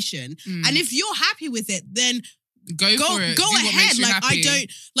situation? And if you're happy with it, then go for it. Go ahead. Like happy.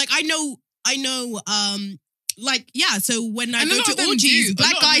 I know. So when I go to orgies,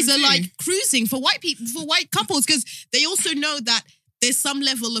 black guys are like cruising for white people, for white couples, because they also know that there's some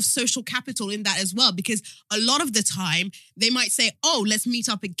level of social capital in that as well. Because a lot of the time they might say, "Oh, let's meet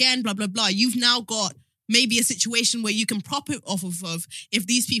up again." Blah blah blah. You've now got maybe a situation where you can profit off of if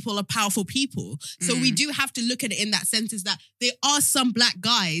these people are powerful people. So we do have to look at it in that sense, is that there are some black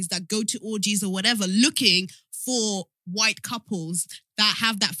guys that go to orgies or whatever looking for white couples that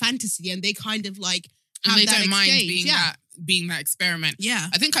have that fantasy, and they kind of like have and they that don't mind exchange. being that experiment. Yeah.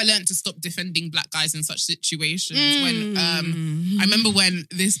 I think I learned to stop defending black guys in such situations when I remember when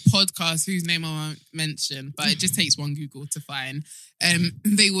this podcast, whose name I won't mention, but it just takes one Google to find,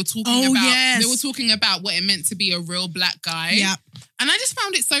 they were talking about what it meant to be a real black guy. Yeah. And I just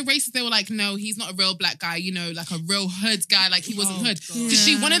found it so racist. They were like, no, he's not a real black guy, like a real hood guy, like he wasn't hood.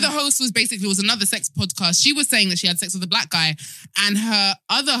 Because one of the hosts was another sex podcast. She was saying that she had sex with a black guy, and her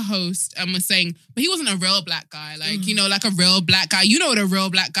other host was saying, but he wasn't a real black guy, like, like a real black guy. You know what a real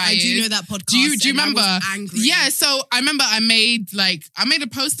black guy is. I do know that podcast. Do you remember? I was angry. Yeah, so I remember I made a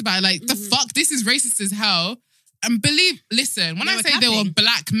post about it, like, the fuck, this is racist as hell. And listen, when I say there were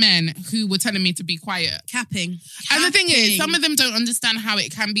black men who were telling me to be quiet. Capping. And the thing is, some of them don't understand how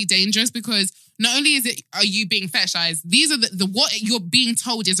it can be dangerous, because not only are you being fetishized, these are the what you're being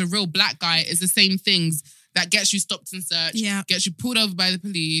told is a real black guy is the same things that gets you stopped and searched, gets you pulled over by the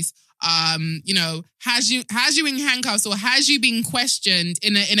police, has you in handcuffs, or has you being questioned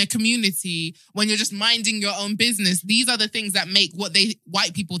in a community when you're just minding your own business. These are the things that make what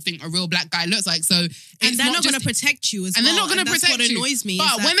white people think a real black guy looks like. So, and they're not going to protect you as well. And they're not going to protect you. That's what annoys me.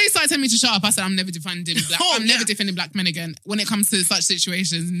 But when they started telling me to shut up, I said, I'm never defending black. I'm never defending black men again. When it comes to such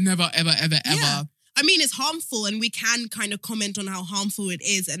situations, never, ever, ever, ever. Yeah. I mean, it's harmful, and we can kind of comment on how harmful it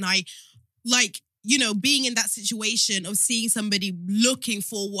is. And I being in that situation of seeing somebody looking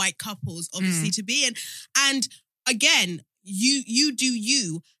for white couples, obviously, to be in. And again, you do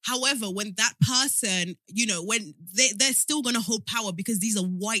you. However, when that person, when they're still going to hold power, because these are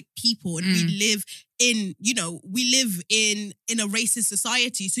white people, and we live in a racist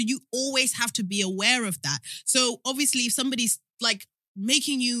society. So you always have to be aware of that. So obviously, if somebody's like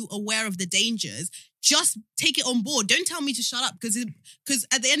making you aware of the dangers, just take it on board. Don't tell me to shut up, because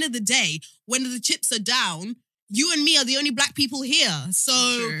at the end of the day, when the chips are down, you and me are the only black people here. So,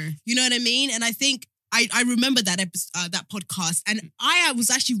 You know what I mean? And I think I remember that episode, that podcast, and I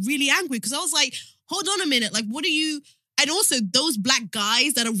was actually really angry, because I was like, hold on a minute, like, what are you... And also, those black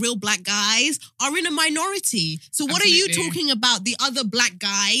guys that are real black guys are in a minority. So what are you talking about? The other black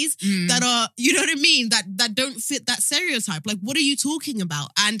guys that are, you know what I mean? That don't fit that stereotype. Like, what are you talking about?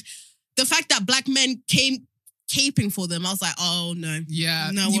 And the fact that black men came caping for them, I was like, oh no. Yeah.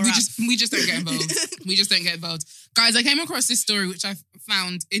 No, we just don't get involved. We just don't get involved. Guys, I came across this story which I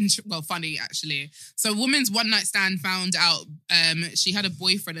found funny actually. So a woman's one night stand found out she had a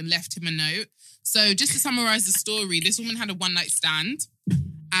boyfriend and left him a note. So just to summarize the story, this woman had a one night stand,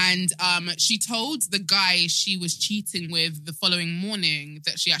 and she told the guy she was cheating with the following morning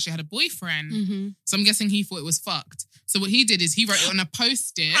that she actually had a boyfriend. So I'm guessing he thought it was fucked. So what he did is he wrote it on a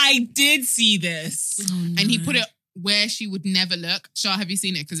post-it. I did see this. Oh, no. And he put it where she would never look. Shah, have you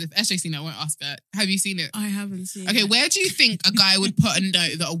seen it? Because if Esha's seen it, I won't ask her. Have you seen it? I haven't seen it. Okay, where do you think a guy would put a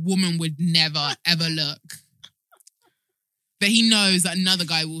note that a woman would never, ever look? That he knows that another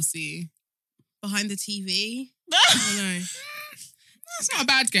guy will see? Behind the TV? I don't know. That's not a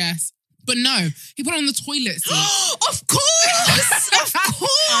bad guess. But no, he put it on the toilet seat. Of course!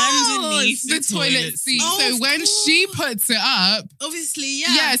 Underneath The toilet seat. So when she puts it up, obviously,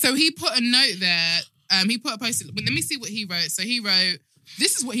 yeah. Yeah, so he put a note there. He put a post. But let me see what he wrote. So he wrote,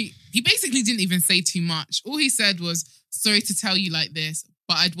 this is what he basically didn't even say too much. All he said was, sorry to tell you like this,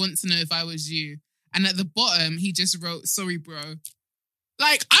 but I'd want to know if I was you. And at the bottom, he just wrote, sorry, bro.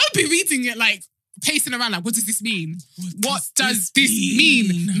 Like, I would be reading it like, pacing around like, what does this mean? What does this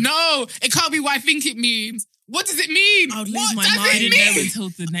mean? No, it can't be what I think it means. What does it mean? I would lose what my does mind. it I didn't mean? know until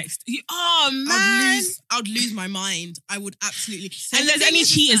the next. Oh man! I would lose my mind. I would absolutely. And there's any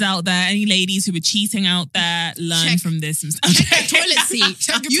cheaters out there, any ladies who are cheating out there, learn from this. Check the toilet seat.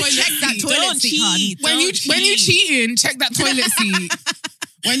 Check the You toilet check that seat. toilet Don't seat, hun. cheat. When you cheating, check that toilet seat.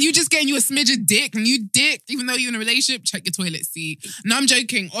 When you just getting you a smidge of dick, and you dick, even though you're in a relationship, check your toilet seat. No, I'm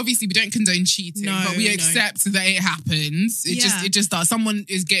joking. Obviously, we don't condone cheating, but we accept that it happens. It just does. Someone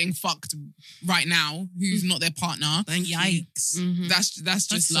is getting fucked right now who's not their partner. Yikes! Mm-hmm. That's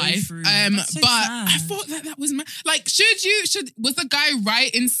just so life. true. That's so but sad. I thought that was like, was the guy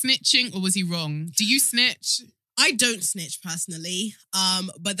right in snitching or was he wrong? Do you snitch? I don't snitch personally,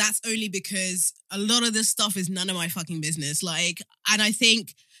 but that's only because a lot of this stuff is none of my fucking business. Like, and I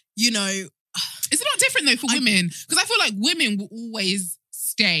think, Is it not different though for women? Because I feel like women will always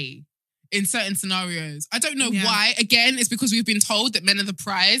stay in certain scenarios. I don't know why. Again, it's because we've been told that men are the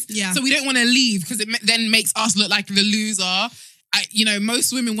prize. Yeah. So we don't want to leave because it then makes us look like the loser.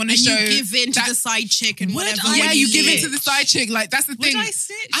 Most women want to show you give in to the side chick and whatever. You give in to the side chick. Like, that's the thing. Would I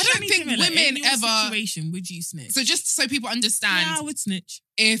snitch? I don't think women in your ever. situation, would you snitch? So just so people understand, Yeah, I would snitch.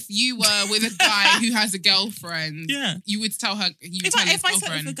 if you were with a guy who has a girlfriend, Yeah. you would tell her. You would If tell his I slept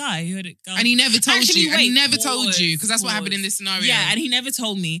girlfriend, with a guy who had a girl, and he never told Actually, you. And he wait, never told you because that's what pause. happened in this scenario. Yeah, and he never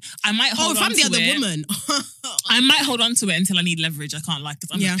told me. I might hold if on I'm the to other it. woman. I might hold on to it until I need leverage. I can't lie because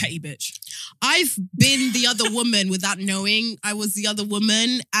I'm Yeah. a petty bitch. I've been the other woman without knowing I was the other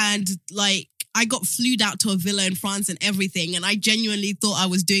woman, and like I got flued out to a villa in France and everything, and I genuinely thought I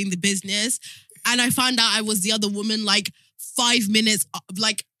was doing the business, and I found out I was the other woman like 5 minutes.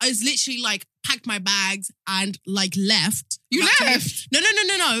 Like I was literally like packed my bags and like left. You About to left?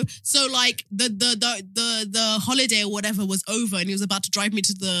 leave. No. So like the holiday or whatever was over, and he was about to drive me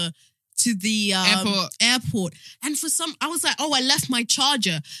to the airport. And I was like, oh, I left my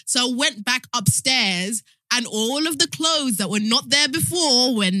charger. So I went back upstairs, and all of the clothes that were not there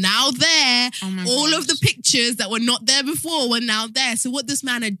before were now there. Oh my all gosh. of the pictures that were not there before were now there. So what this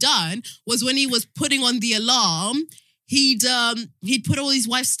man had done was when he was putting on the alarm, he'd put all his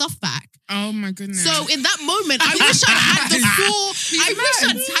wife's stuff back. Oh my goodness. So in that moment, I wish I'd had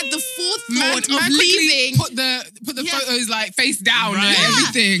the forethought of leaving. Put the photos like face down and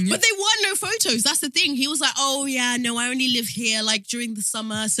everything. But there were no photos. That's the thing. He was like, oh yeah, no, I only live here like during the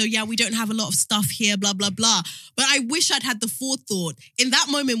summer. So yeah, we don't have a lot of stuff here, blah, blah, blah. But I wish I'd had the forethought. In that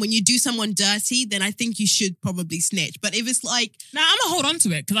moment, when you do someone dirty, then I think you should probably snitch. But if it's like... Now I'm gonna hold on to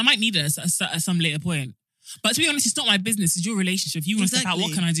it because I might need it at some later point. But to be honest, it's not my business. It's your relationship. If you want to step out,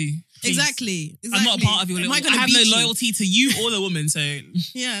 what can I do? Please. Exactly. I'm not a part of your little... I have no loyalty to you or the woman, so...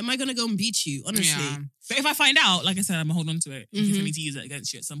 Yeah, am I going to go and beat you? Honestly. Yeah. But if I find out, like I said, I'm going to hold on to it in case I need to use it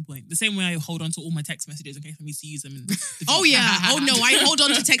against you at some point. The same way I hold on to all my text messages in case I need to use them. In the Oh, yeah. Oh, no. I hold on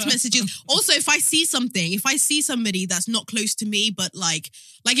to text messages. Also, if I see somebody that's not close to me, but like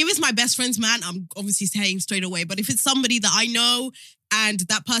if it's my best friend's man, I'm obviously saying straight away. But if it's somebody that I know and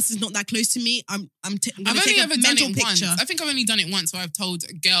that person's not that close to me, I'm going to take a mental picture. Once. I think I've only done it once where I've told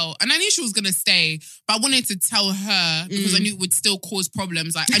a girl, and I knew she was going to stay, but I wanted to tell her because I knew it would still cause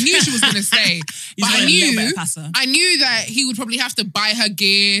problems. Like, I knew she was going to stay, but I knew that he would probably have to buy her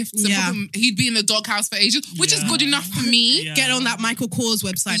gifts. Yeah. He'd be in the doghouse for ages, which is good enough for me. Yeah. Get on that Michael Kors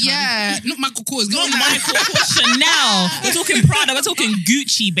website. Yeah, not Michael Kors. Not Michael Kors, Chanel. We're talking Prada. We're talking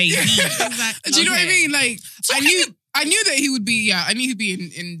Gucci, baby. Exactly. Do you know what I mean? Like, I knew that he would be. Yeah, I knew he'd be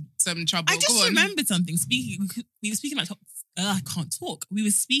in some trouble. I just remembered something. We were speaking about. I can't talk. We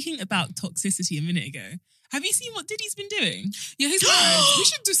were speaking about toxicity a minute ago. Have you seen what Diddy's been doing? Yeah, he's mad. We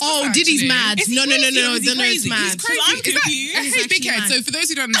should discuss that, Diddy's actually. mad. Is he No, crazy or is he it's crazy? mad. He's crazy. I'm confused. Hey, actually big head. mad. So for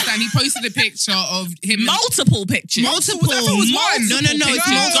those who don't understand, he posted a picture of him. Multiple pictures. Multiple. I thought it was one. No, it's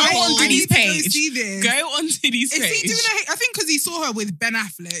Go on multiple. Diddy's I need to go page. see this. Go on Diddy's Is page. he doing I think because he saw her with Ben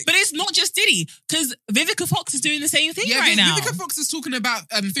Affleck. But it's not just Diddy, because Vivica Fox is doing the same thing right now. Vivica Fox is talking about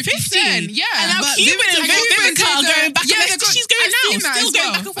 50 50. Cent. Yeah. And now but Cuban and Vivica are going back and forth. She's going now. Still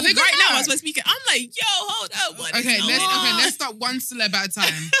going back and forth right now was supposed to speak. I'm like, yo, hold up. What is going on? Let's start one celeb at a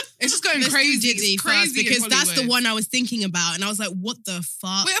time. It's just going Let's crazy. do Diddy It's crazy first, because that's the Hollywood. one I was thinking about, and I was like, what the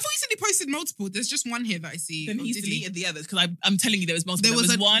fuck? Wait, I thought you said he posted multiple. There's just one here that I see. Then Oh, he's did he? deleted the others because I'm telling you there was multiple. There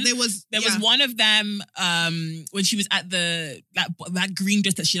was one. There was one of them when she was at that green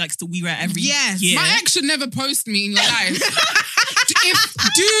dress that she likes to wear every year. My ex should never post me in your life.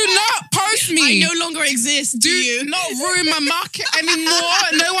 Do not post me. I no longer exist. Do not ruin my market anymore.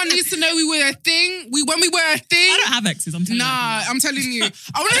 No one needs to know we were a thing. When we were a thing. I don't have exes. I'm telling you. I'm telling you.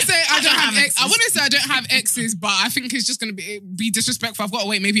 I want to say I don't have exes. I want to say I don't have exes, but I think it's just going to be disrespectful. I've got to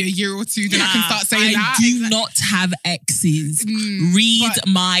wait maybe a year or two, then I can start saying that. I do not have exes. Read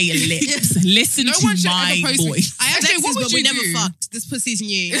my lips. Listen No to one should my ever post me. voice. I have Okay, exes, what would but we you never do? fucked. This pussy's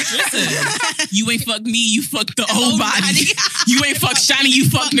new. Listen, you ain't fuck me, you fuck the old old body. body. You ain't fuck Shani, you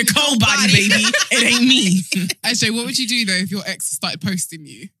fuck Nicole body, baby. It ain't me. AJ, what would you do though if your ex started posting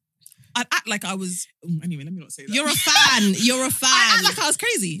you? I'd act like I was. Anyway, let me not say that. You're a fan. You're a fan. I act like I was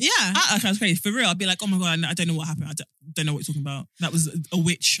crazy. Yeah. I act like I was crazy. For real, I'd be like, oh my God, I don't know what happened. I don't know what you're talking about. That was a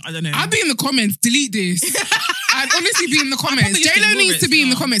witch. I don't know. I'd be in the comments, delete this. I'd honestly be in the comments. probably just J-Lo ignore needs it to be in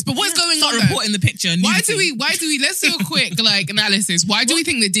the still. comments. But what's going Start on though? reporting the picture. Why do we, let's do a quick analysis. Why do we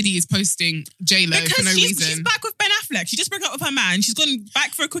think that Diddy is posting J-Lo for Because no she's reason? back with Ben Affleck. She just broke up with her man. She's gone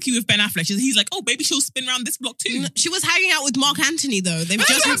back for a quickie with Ben Affleck. He's like, oh, baby, she'll spin around this block too. She was hanging out with Mark Antony though. They've That's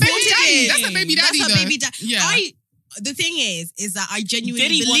just her reported baby daddy. it. That's her baby daddy, That's her though. baby daddy. Yeah. The thing is that I genuinely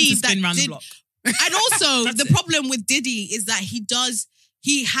Diddy wants to believe spin that around the block. and also That's the it. problem with Diddy is that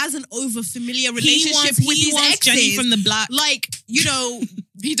he has an over familiar relationship with he his wants exes. Jenny from the block. Like, you know,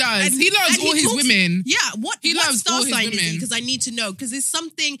 He does. And- He loves and all his talks- women. Yeah, what He what loves star all his sign is he? women. Because I need to know. Because there's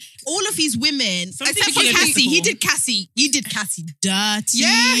something. All of his women, Something except for egotistical. Cassie, he did Cassie dirty.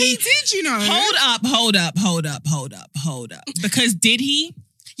 Yeah, he did, you know. Hold up. Because did he?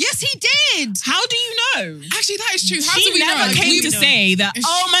 Yes, he did. How do you know? Actually, that is true. How She do we never know? came We- to say that, It's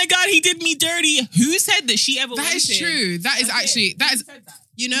oh my God, he did me dirty. Who said that she ever That wanted? is true. That is actually, that is,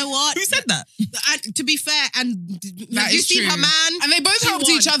 You know what? Who said that? And to be fair, and that have you is seen true. her man? And they both She helped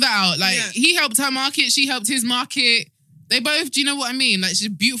won. each other out. Like, Yeah. he helped her market, she helped his market. They both, do you know what I mean? Like, she's a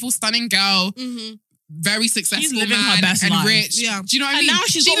beautiful, stunning girl. Mm-hmm. Very successful She's living man her best and life. rich. Yeah. Do you know what I And mean? now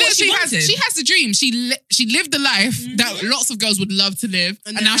she's got what she literally wanted. she has the dream. She lived the life that lots of girls would love to live. And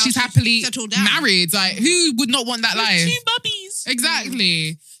And, then now now she's she's happily settled down. married. Like, who would not want that life? Two bubbies.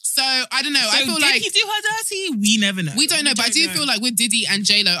 Exactly. So, I don't know. I So feel did like he do her dirty? We never know. we don't know, but I don't do know. feel like with Diddy and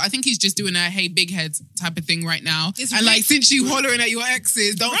J-Lo, I think he's just doing a hey big head type of thing right now. It's and like rich. since you hollering at your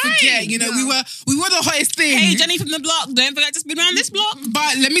exes, don't Right. forget, you know, Yeah. we were the hottest thing. Hey, Jenny from the block, don't forget to spin around this block.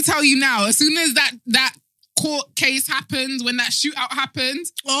 But let me tell you now, as soon as that court case happened, when that shootout happened,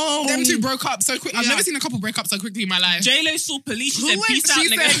 them two broke up so quick. I've Yeah. never seen a couple break up so quickly in my life. J-Lo saw police. She Who said, went- peace out, she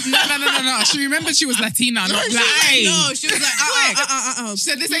nigga. said, no. She remembered she was Latina, not She was black. like, no, she was like, She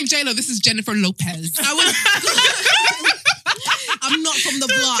said, this ain't J-Lo, this is Jennifer Lopez. I was. I'm not from the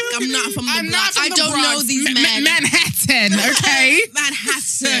block. I'm not from the I'm block. not from I the don't Bronx. know these men. Manhattan, okay?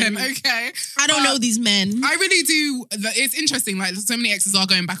 Manhattan. Okay. I don't know these men. I really do. It's interesting. Like, so many exes are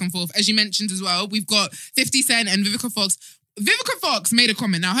going back and forth. As you mentioned as well, we've got 50 Cent and Vivica Fox. Vivica Fox made a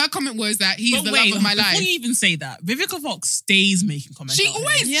comment. Now, her comment was that he's But the wait, love of my before life. you even say that, Vivica Fox stays making comments. She about him.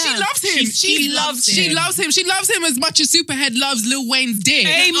 always, she Yeah. loves him. She loves She him. loves him. She loves him as much as Superhead loves Lil Wayne's dick.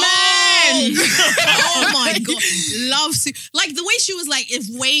 Amen. Oh my God. Loves to. Like the way she was like, if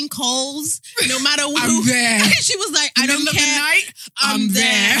Wayne calls, no matter who. I'm there. She was like, I don't Middle of the care. night, I'm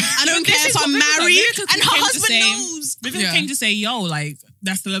there. I don't care if I'm married. Vivica And her came to husband say- knows. Vivica Yeah. came to say, yo, like,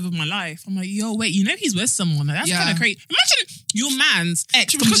 that's the love of my life. I'm like, yo, wait, you know he's with someone. Like, that's Yeah. kind of crazy. Imagine your man's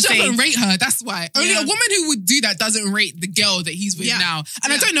ex comes Because to she say, doesn't rate her, that's why. Only Yeah. a woman who would do that doesn't rate the girl that he's with Yeah. now.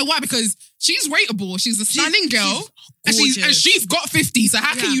 And I Yeah. don't know why, because she's rateable. She's a stunning girl. she's and gorgeous. she's got 50. So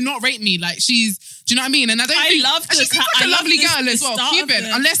how can Yeah. you not rate me? Like, she's, do you know what I mean? And I don't I think, love and she's the- such I a love lovely the- girl the as well. start of Cuban.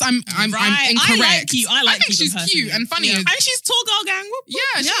 the- Unless I'm Right. incorrect. I like think she's Cuban cute personally. and funny. Yeah. and she's tall girl gang. Whoop, whoop.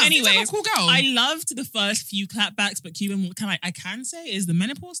 Yeah, she's Anyway, like a cool girl. I loved the first few clapbacks, but Cuban, what I can say is the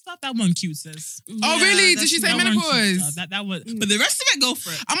menopause stuff, that one cute, sis. Oh, really? Did she say That one cute, menopause? sis. That was, but the rest of it, go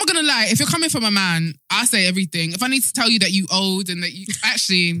for it. I'm not gonna lie. If you're coming from a man, I say everything. If I need to tell you that you old and that you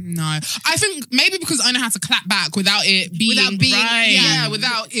actually no, I think maybe because I know how to clap back without it being Right. yeah,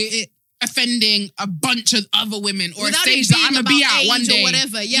 without it offending a bunch of other women or Without a stage it that being I'm gonna be about at one age or day,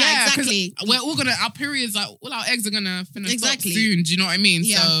 whatever. Yeah, 'cause exactly. We're all gonna our periods like all our eggs are gonna finna Exactly. stop soon. Do you know what I mean?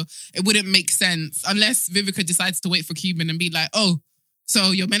 Yeah. So it wouldn't make sense unless Vivica decides to wait for Cuban and be like, oh.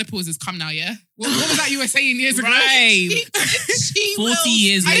 So your menopause has come now, yeah? What was that you were saying years ago? Right. 40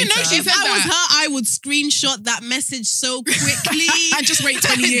 years later. I didn't know she If said I was that. her, I would screenshot that message so quickly. And just wait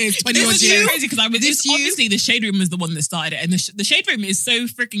 20 years, 20 This odd is years. crazy because obviously the Shade Room is the one that started it, and the Shade Room is so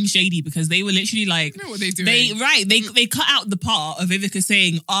freaking shady because they were literally like, I know what they're doing. they cut out the part of Vivica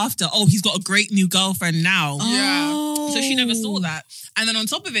saying after, oh, he's got a great new girlfriend now. Yeah. So she never saw that. And then on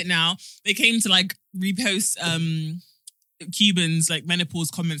top of it now, they came to like repost Cuban's like menopause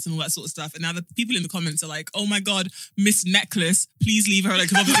comments and all that sort of stuff. And now the people in the comments are like, oh my God, Miss Necklace, please leave her.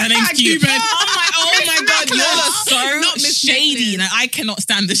 Like, her name's Cuban. I'm like, oh my God, you're Not so Miss shady. Necklace. And I cannot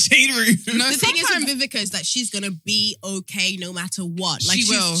stand the Shade Room. No, The thing is sometimes- with Vivica is that she's gonna be okay no matter what. Like She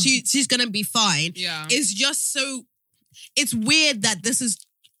will. she's gonna be fine. Yeah. It's just so it's weird that this is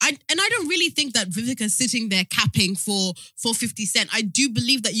I don't really think that Vivica's sitting there capping for 50 Cent. I do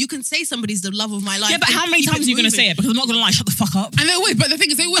believe that you can say somebody's the love of my life. Yeah, but and how many keep times are you going to moving. say it? Because I'm not going to lie, shut the fuck up. And they always, but the thing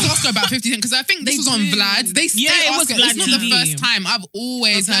is, they always ask her about 50 Cent because I think this They was on do. Vlad. They Yeah, it was ask her. Vlad It's not the TV. first time. I've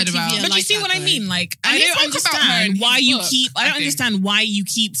always Vlad heard TV, about. I But like you see that what I though. mean? Like, And I he don't spoke about her in understand his why you book, keep. I I don't think. understand why you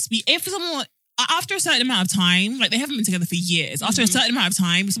keep If someone after a certain amount of time, like they haven't been together for years. After a certain amount of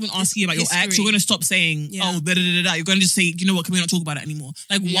time, if someone asks you about your ex, History. you're going to stop saying, Yeah. "Oh, da da da da." You're going to just say, "You know what? Can we not talk about it anymore?"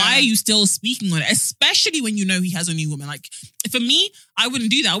 Like, Yeah. why are you still speaking on it? Especially when you know he has a new woman. Like, for me, I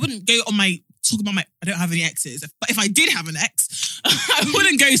wouldn't do that. I wouldn't go on my talk about my. I don't have any exes. But if I did have an ex, I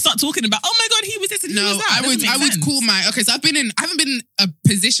wouldn't go start talking about. Oh my God, he was this and he was No, that. I would call my. Okay, so I haven't been in a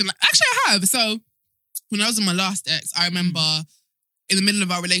position. Like, actually, I have. So when I was in my last ex, I remember in the middle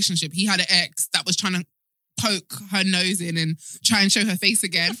of our relationship, he had an ex that was trying to poke her nose in and try and show her face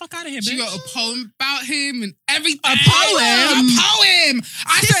again. Get the fuck out of here, She bitch. wrote a poem about him and everything. A poem? A poem.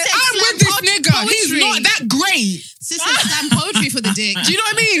 I Sis said, said I'm slam with this nigga. He's poetry. not that great. Sister slam poetry for the dick. Do you know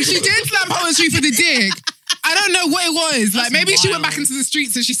what I mean? She did slam poetry for the dick. I don't know what it was. Like, maybe she went wild. back into the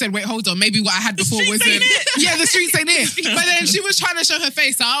streets and she said, wait, hold on. Maybe what I had before streets wasn't. ain't it. Yeah, the streets ain't it. But then she was trying to show her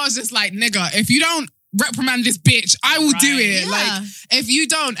face. So I was just like, nigga, if you don't reprimand this bitch, I will do Right. it. Yeah. Like, if you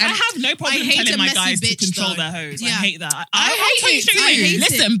don't. I And have no problem I hate telling a my messy guys to bitch, control though. their hoes. I Yeah. hate that. I hate tell you it straight too. away. I hate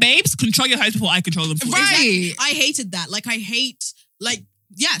Listen, babes, control your hoes before I control them. For you. Right. I hated that. Like I hate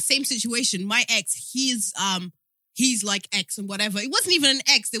same situation. My ex, he's like ex and whatever. It wasn't even an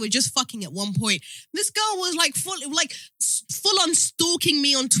ex. They were just fucking at one point. This girl was like full on stalking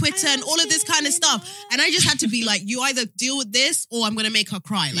me on Twitter and all of this kind of stuff. And I just had to be like, you either deal with this or I'm gonna make her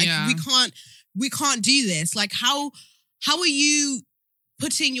cry. Like Yeah. we can't do this. Like how are you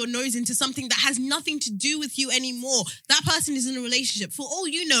putting your nose into something that has nothing to do with you anymore? That person is in a relationship. For all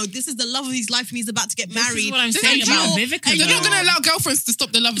you know, this is the love of his life and he's about to get married. This is what I'm They're saying not about gonna- Vivica. They're not though. going to allow girlfriends to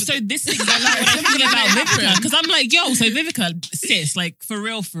stop the love. So this is what I'm thinking about Vivica. Because I'm like, yo, so Vivica, sis, like for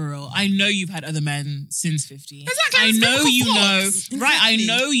real, I know you've had other men since 50. Exactly, I it's know Vivica you know, Fox. right? I Exactly.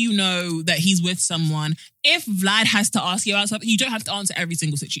 know you know that he's with someone. If Vlad has to ask you about something, you don't have to answer every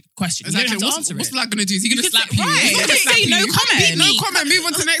single question. You Exactly. don't have to What's answer what's it. Vlad going to do? Is he going to could slap say- you? right. He's You not could gonna say slap no you. comment. No comment. Move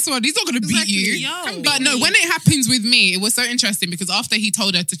on to the next one. He's not going to beat Exactly. you. Yo. But no, when it happens with me, it was so interesting because after he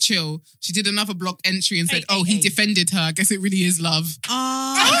told her to chill, she did another block entry and said, Hey, he hey. defended her. I guess it really is love.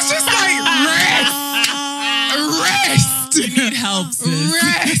 I was just like, rest. You need help, sis.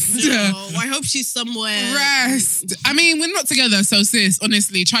 Rest. I hope she's somewhere. Rest. I mean, we're not together, so sis,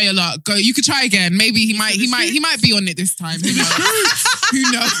 honestly, try your luck. Go. You could try again. Maybe he might be on it this time. Who knows? Who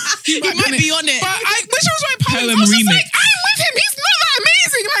knows? He might be on it. But when she was writing poems, Poem I was just remix. like, I'm with him. He's not that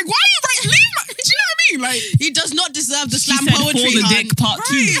amazing. Like, why are you writing? Leave my. Do you know what I mean? Like. He does not deserve the She slam said poetry. for the hun. dick part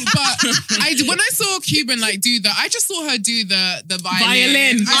 2. Right, but when I saw Cuban do that, I just saw her do the violin.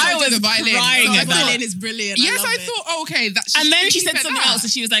 Violin. I I saw was the violin. crying So I at thought- that. Violin is brilliant. Yes, love I it. thought, okay, that's. And then she said something else,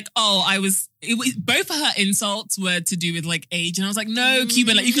 and she was like, "Oh, both of her insults were to do with like age," and I was like, "No,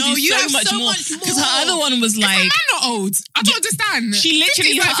 Cuban, like you can No, do you so have much so more." much Because more. her other one was Like, like, man, not old. I don't understand. she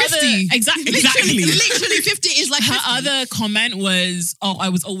literally 50 is her like 50. other exactly. Literally 50 is like Her 50. other comment was, "Oh, I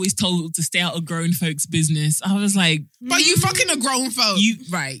was always told to stay out of grown folks' business." I was like, But you fucking a grown folk. "You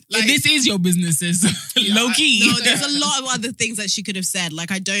right? Like- this is your business, sis. Low key." No, there's a lot of other things that she could have said.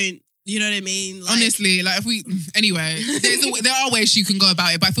 Like, I don't, you know what I mean? Like, Honestly, like anyway, there are ways you can go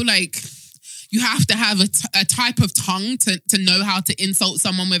about it, but I feel like you have to have a type of tongue to know how to insult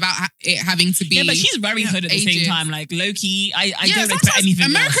someone without it having to be. Yeah, but she's very hood at the ages. same time. Like low key, I Yeah, don't expect sometimes anything.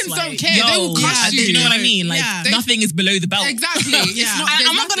 Americans else. don't Like, care. They will crush do you know you. what I mean? Like Yeah. nothing is below the belt. Exactly. Yeah.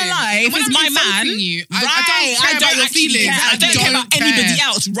 I'm not gonna lie. If When it's I'm my insulting man, you, right, I don't care about your actually feelings. care. I don't care about anybody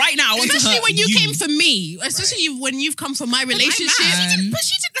else. Right now, I want to especially hurt when you came for me, especially when you've come for my relationship.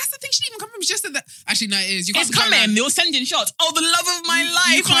 She did, that's the thing. She didn't even come from. She just said that. Actually, no, it is. You It's can't coming. You're sending shots. Oh, the love of my life.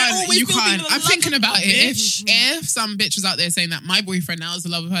 life. You can't. I'm thinking about it. If some bitch was out there saying that my boyfriend now is the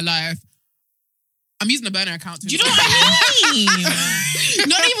love of her life, I'm using the burner account. Do you know what I mean?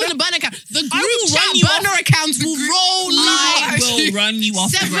 Not even the burner account. The I will group chat run you burner accounts will roll I like will run you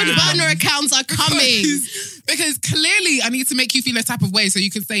off the 7 ground. burner accounts are coming. Because clearly I need to make you feel a type of way so you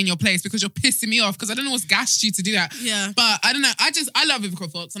can stay in your place because you're pissing me off because I don't know what's gassed you to do that. Yeah. But I don't know. I love Vivica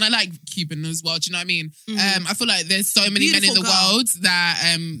Fox and I like Cuban as well. Do you know what I mean? I feel like there's so many men in the world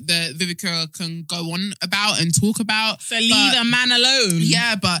that the Vivica can go on about and talk about. So leave a man alone.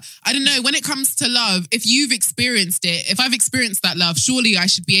 Yeah, but I don't know. When it comes to love, if you've experienced it, if I've experienced that love, surely I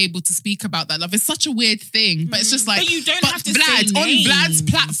should be able to speak about that love. It's such a weird thing, but it's just like. But you don't have to Vlad, say names. on Vlad's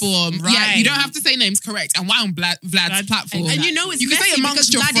platform, yeah, Right. you don't have to say names, correct? And why on Vlad's platform? And you know it's you can messy say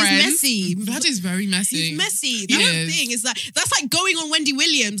amongst because your Vlad friends. is messy. Vlad is very messy. He's messy. He That's the is. thing. Is that that's like going on Wendy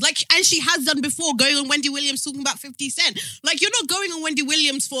Williams, like, and she has done before, going on Wendy Williams talking about 50 Cent. Like, you're not going on Wendy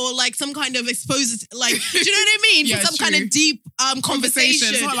Williams for like some kind of exposes, like, do you know what I mean? Yeah, for some true. kind of deep conversation.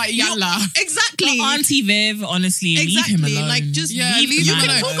 It's not like You're- Yalla. Exactly. But Auntie Viv, honestly, leave him Exactly. alone. Like, just Yeah, leave leave you him can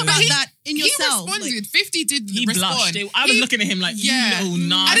alone. talk But about he- that in yourself. He responded. 50 did he respond. blushed. I was looking at him like, Yeah. you little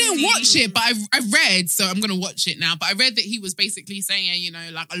nasty. I didn't watch it, but I read, so I'm going to watch it now. But I read that he was basically saying, you know,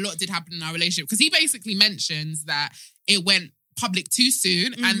 like a lot did happen in our relationship. Because he basically mentions that it went public too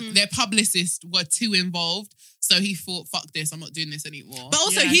soon and their publicists were too involved. So he thought, fuck this, I'm not doing this anymore. But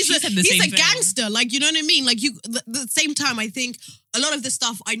also, Yeah, he's she a said the same thing. gangster. Like, you know what I mean? Like, the same time, I think a lot of the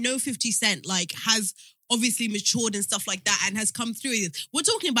stuff, I know 50 Cent, like, has obviously matured and stuff like that and has come through it. We're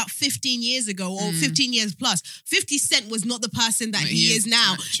talking about 15 years ago or 15 years plus. 50 Cent was not the person that he is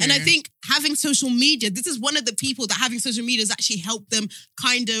now. true. And I think having social media, this is one of the people that having social media has actually helped them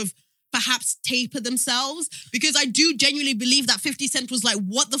kind of perhaps taper themselves, because I do genuinely believe that 50 Cent was like,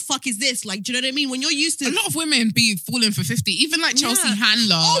 what the fuck is this? Like, do you know what I mean? When you're used to... a lot of women be falling for 50, even like Chelsea Yeah.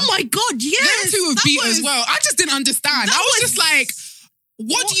 Handler. Oh my God, yes! Them two have That beat was- as well. I just didn't understand. That I was was- just like,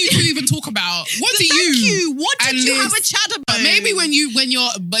 what do you two even talk about? What do Thank you. What and did you Liz- have a chat about? But maybe when your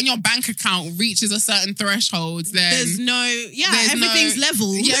bank account reaches a certain threshold, then there's no, there's everything's no-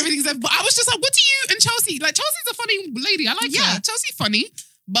 level. Yeah, everything's level. But I was just like, what do you and Chelsea? Like, Chelsea's a funny lady. I like Yeah. her. Chelsea's funny,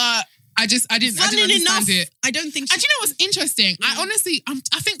 but I didn't Funny understand enough, it. I don't think. And do you know what's interesting? I honestly,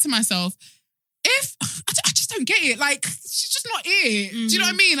 I think to myself, if I just don't get it, like she's just not it. Do you know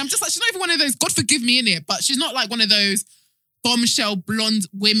what I mean? I'm just like, she's not even one of those. God forgive me in it, but she's not like one of those bombshell blonde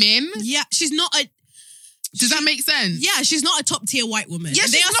women. Yeah, she's not a. Does that make sense? Yeah, she's not a top tier white woman. Yeah,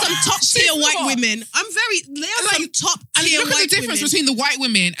 there she's are not. some top She's tier white not. women. There are some top And tier look at white the difference women. between the white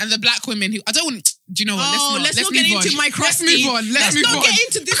women and the black women who I don't want. Do you know what? Let's not move get on. into my Let's crusty. move on. Let's move not on. get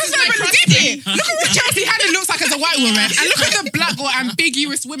into this. Because is my no, but crusty. deep it. Look at what Chelsea Handler looks like as a white woman, and look at the black or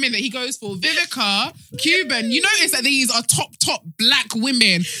ambiguous women that he goes for. Vivica, Cuban. You notice that these are top black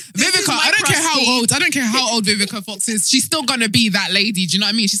women. Vivica, my I don't care how crusty. old. I don't care how old Vivica Fox is. She's still gonna be that lady. Do you know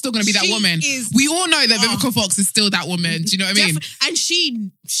what I mean? She's still gonna be that She woman. is- We all know that Vivica Fox is still that woman. Do you know what I mean? And she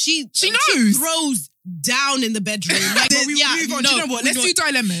knows. throws down in the bedroom. Like, But we move on. Do you know what? Let's do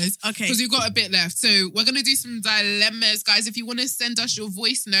dilemmas. Okay. Because we've got a bit left. So we're going to do some dilemmas. Guys, if you want to send us your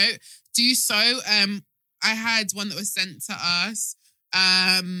voice note, do so. I had one that was sent to us.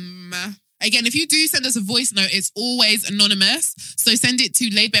 Again, if you do send us a voice note, it's always anonymous. So send it to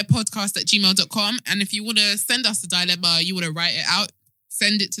laidbarepodcast@gmail.com. And if you want to send us a dilemma, you want to write it out,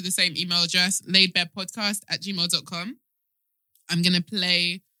 send it to the same email address, laidbarepodcast@gmail.com. I'm going to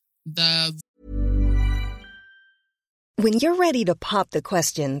play the... When you're ready to pop the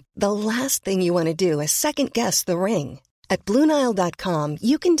question, the last thing you want to do is second-guess the ring. At BlueNile.com,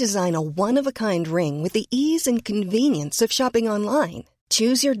 you can design a one-of-a-kind ring with the ease and convenience of shopping online.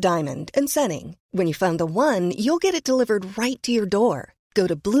 Choose your diamond and setting. When you find the one, you'll get it delivered right to your door. Go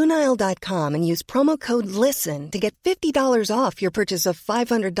to BlueNile.com and use promo code LISTEN to get $50 off your purchase of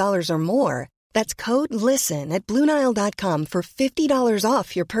 $500 or more. That's code LISTEN at BlueNile.com for $50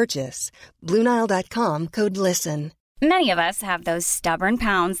 off your purchase. BlueNile.com, code LISTEN. Many of us have those stubborn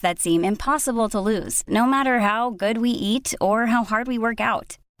pounds that seem impossible to lose, no matter how good we eat or how hard we work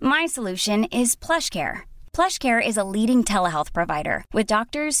out. My solution is PlushCare. PlushCare is a leading telehealth provider with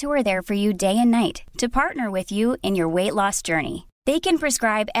doctors who are there for you day and night to partner with you in your weight loss journey. They can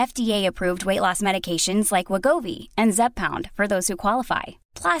prescribe FDA-approved weight loss medications like Wegovy and Zepbound for those who qualify.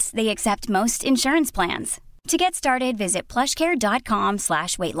 Plus, they accept most insurance plans. To get started, visit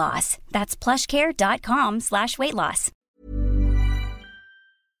plushcare.com/weightloss. That's plushcare.com/weightloss.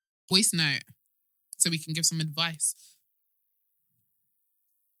 voice note so we can give some advice.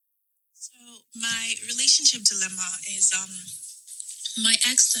 So my relationship dilemma is my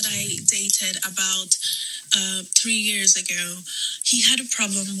ex that I dated about 3 years ago, he had a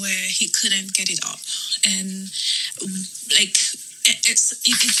problem where he couldn't get it up, and like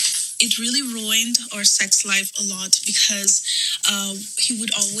it really ruined our sex life a lot because he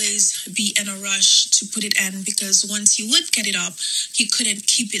would always be in a rush to put it in, because once he would get it up, he couldn't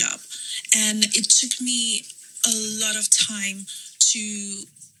keep it up. And it took me a lot of time to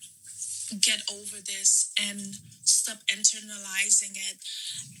get over this and stop internalizing it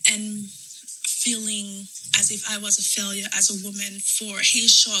and feeling as if I was a failure as a woman for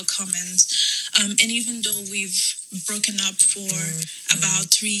his shortcomings. And even though we've broken up for about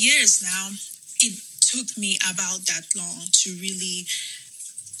 3 years now, it took me about that long to really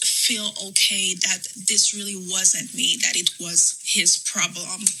feel okay that this really wasn't me, that it was his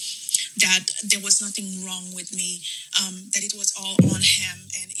problem, that there was nothing wrong with me, that it was all on him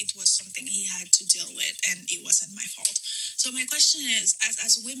and it was something he had to deal with and it wasn't my fault. So my question is,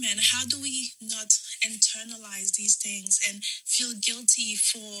 as women, how do we not internalize these things and feel guilty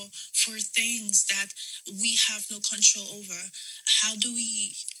for things that we have no control over? How do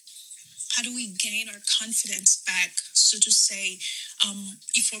we gain our confidence back, so to say,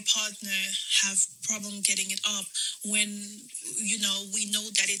 if our partner have problem getting it up, when, we know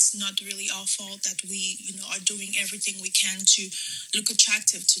that it's not really our fault, that we, are doing everything we can to look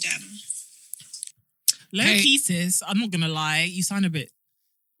attractive to them? Low key, sis, I'm not gonna lie, you sound a bit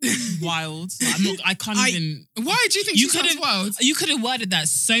wild. I can't even. Why do you think you could have wild? You could have worded that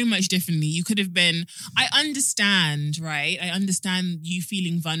so much differently. You could have been. I understand, right? I understand you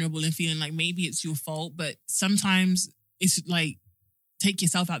feeling vulnerable and feeling like maybe it's your fault, but sometimes it's like, take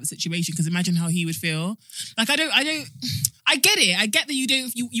yourself out of the situation, because imagine how he would feel. Like I get it. I get that you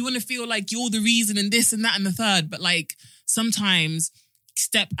don't. You want to feel like you're the reason and this and that and the third, but like sometimes.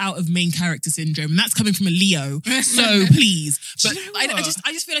 Step out of main character syndrome, and that's coming from a Leo. So please, but I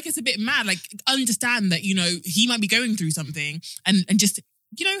just feel like it's a bit mad. Like, understand that he might be going through something, and just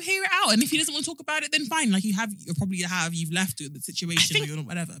hear it out. And if he doesn't want to talk about it, then fine. Like you've left the situation or you're not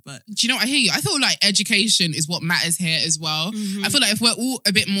whatever. But do you know what? I hear you. I feel like education is what matters here as well. Mm-hmm. I feel like if we're all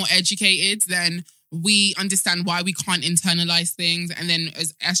a bit more educated, then we understand why we can't internalize things. And then,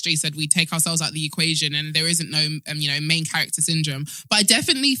 as SJ said, we take ourselves out of the equation and there isn't no, main character syndrome. But I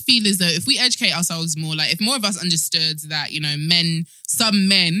definitely feel as though if we educate ourselves more, like if more of us understood that, some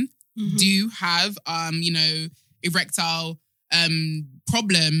men do have, erectile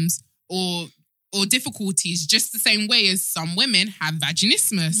problems or difficulties just the same way as some women have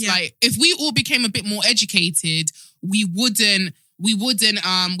vaginismus. Yeah. Like if we all became a bit more educated, we wouldn't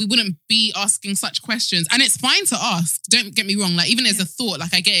be asking such questions. And it's fine to ask. Don't get me wrong. Like even as a thought,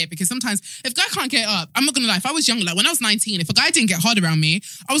 like I get it, because sometimes if a guy can't get up, I'm not gonna lie. If I was younger, like when I was 19, if a guy didn't get hard around me,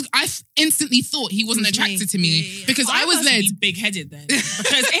 I instantly thought he wasn't attracted to me because I was led. Big-headed then.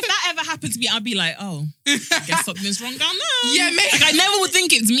 Because if that ever happened to me, I'd be like, oh, I guess something's wrong down there. Yeah, mate. Like I never would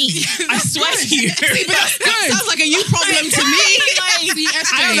think it's me. I swear to you. See, but that's good. Sounds like a you problem to me.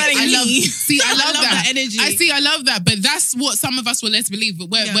 I love that energy. I love that. But that's what some of us were led to believe. But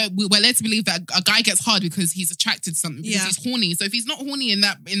we're led to believe that a guy gets hard because he's attracted to something, because he's horny. So if he's not horny in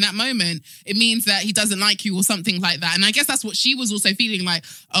that moment, it means that he doesn't like you or something like that. And I guess that's what she was also feeling, like,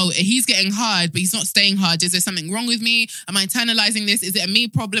 oh, he's getting hard, but he's not staying hard. Is there something wrong with me? Am I internalizing this? Is it a me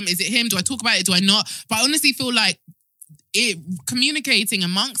problem? Is it him? Do I talk about it? Do I not? But I honestly feel like communicating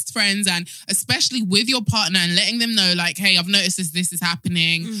amongst friends and especially with your partner and letting them know, like, hey, I've noticed this is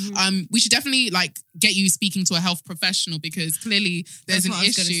happening. Mm-hmm. We should definitely get you speaking to a health professional, because clearly there's an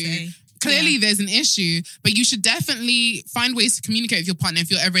issue. Clearly there's an issue, but you should definitely find ways to communicate with your partner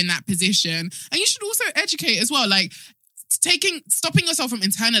if you're ever in that position. And you should also educate as well. Like stopping yourself from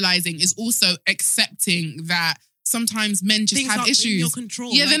internalizing is also accepting that sometimes men just have issues. In your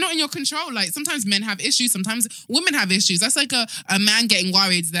control. Yeah, they're not in your control. Like sometimes men have issues, sometimes women have issues. That's like a man getting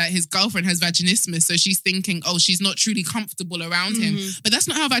worried that his girlfriend has vaginismus, so she's thinking, oh, she's not truly comfortable around him. But that's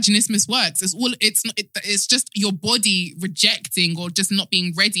not how vaginismus works. It's just your body rejecting or just not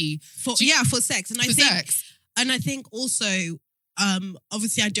being ready for sex. And I think also,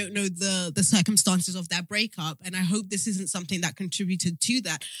 obviously I don't know the circumstances of that breakup, and I hope this isn't something that contributed to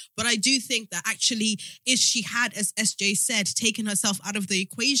that. But I do think that actually, if she had, as SJ said, taken herself out of the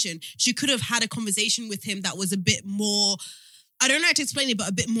equation, she could have had a conversation with him that was a bit more, I don't know how to explain it, but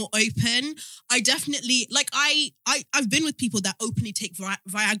a bit more open. I definitely, I've been with people that openly take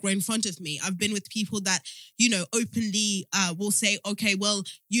Viagra in front of me. I've been with people that, openly will say, okay, well,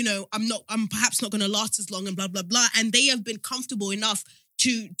 I'm perhaps not going to last as long and blah, blah, blah. And they have been comfortable enough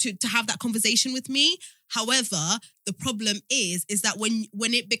to have that conversation with me. However, the problem is that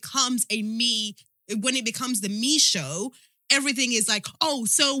when it becomes the me show, everything is like, oh,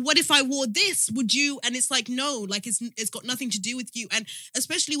 so what if I wore this? Would you? And it's like, no, like it's got nothing to do with you. And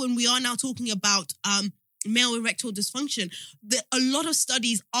especially when we are now talking about male erectile dysfunction, a lot of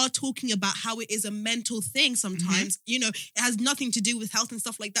studies are talking about how it is a mental thing sometimes. You know, it has nothing to do with health and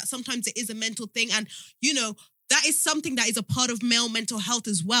stuff like that. Sometimes it is a mental thing. And, you know, that is something that is a part of male mental health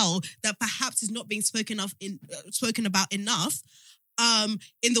as well, that perhaps is not being spoken about enough,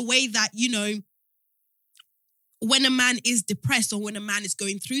 in the way that, you know, when a man is depressed or when a man is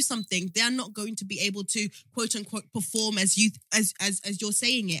going through something, they're not going to be able to, quote unquote, perform as you're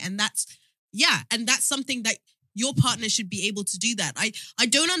saying it. And that's something that your partner should be able to do that. I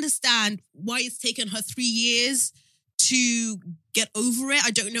don't understand why it's taken her 3 years to get over it.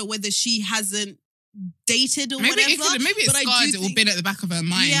 I don't know whether she hasn't dated or whatever. Maybe it's scars. It will been at the back of her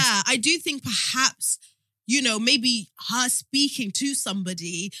mind. Yeah, I do think perhaps, you know, maybe her speaking to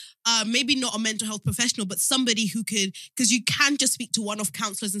somebody, maybe not a mental health professional, but somebody who could, because you can just speak to one-off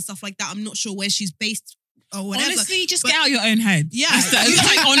counselors and stuff like that. I'm not sure where she's based or whatever. Honestly, just get out your own head. Yeah.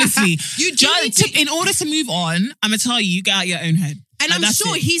 Like, honestly. You in order to move on, I'm going to tell you, get out your own head. And I'm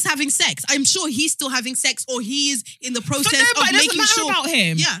sure he's having sex. I'm sure he's still having sex, or he is in the process of making sure. It doesn't matter about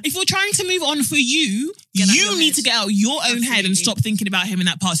him. Yeah. If you're trying to move on for you, you need to get out your own head and stop thinking about him in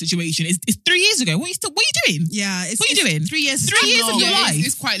that past situation. It's 3 years ago. What are you doing? Yeah. What are you doing? 3 years. 3 years of your life.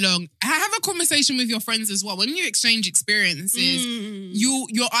 It's quite long. Have a conversation with your friends as well. When you exchange experiences,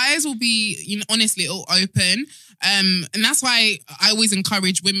 your eyes will be, you know, honestly, all open. And that's why I always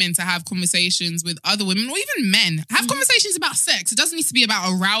encourage women to have conversations with other women or even men. Have conversations about sex. It doesn't need to be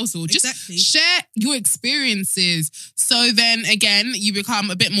about arousal. Just share your experiences. So then again, you become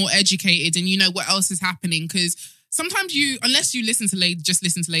a bit more educated and you know what else is happening. Because sometimes unless you listen to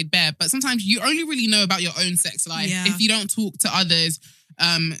Laid Bare, but sometimes you only really know about your own sex life if you don't talk to others.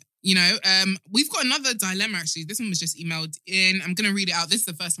 You know, we've got another dilemma actually. This one was just emailed in. I'm going to read it out. This is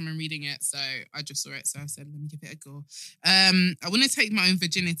the first time I'm reading it. So I just saw it. So I said, let me give it a go. I want to take my own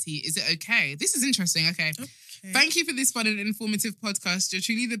virginity. Is it okay? This is interesting. Okay. Thank you for this fun and informative podcast. You're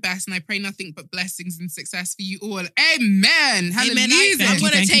truly the best, and I pray nothing but blessings and success for you all. Amen. Hallelujah. I'm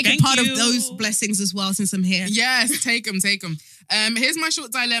going to take a part of those blessings as well since I'm here. Yes, take them. Here's my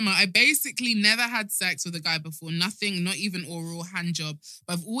short dilemma. I basically never had sex with a guy before. Nothing, not even oral, hand job.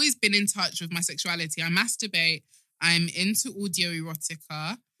 But I've always been in touch with my sexuality. I masturbate. I'm into audio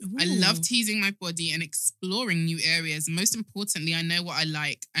erotica. Ooh. I love teasing my body and exploring new areas. Most importantly, I know what I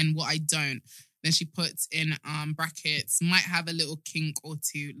like and what I don't. Then she puts in brackets, might have a little kink or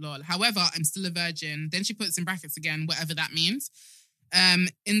two, lol. However, I'm still a virgin. Then she puts in brackets again, whatever that means.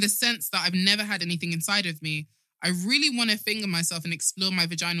 In the sense that I've never had anything inside of me. I really want to finger myself and explore my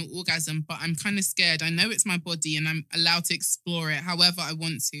vaginal orgasm, but I'm kind of scared. I know it's my body and I'm allowed to explore it however I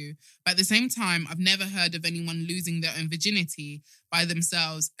want to. But at the same time, I've never heard of anyone losing their own virginity by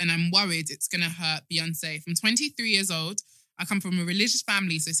themselves, and I'm worried it's going to hurt Beyonce. I'm 23 years old. I come from a religious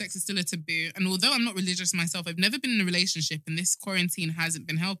family, so sex is still a taboo. And although I'm not religious myself, I've never been in a relationship, and this quarantine hasn't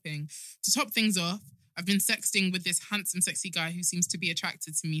been helping. To top things off, I've been sexting with this handsome, sexy guy who seems to be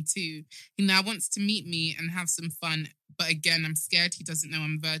attracted to me too. He now wants to meet me and have some fun. But again, I'm scared he doesn't know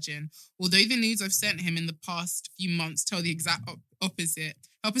I'm a virgin. Although the news I've sent him in the past few months tell the exact opposite.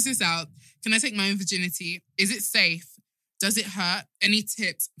 Help us this out. Can I take my own virginity? Is it safe? Does it hurt? Any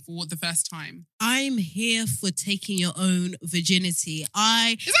tips for the first time? I'm here for taking your own virginity. Is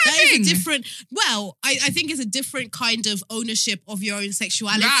that a thing? Is a different. Well, I think it's a different kind of ownership of your own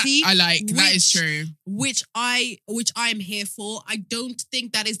sexuality. That I like. That is true. Which I'm here for. I don't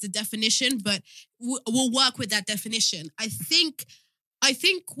think that is the definition, but we'll work with that definition. I think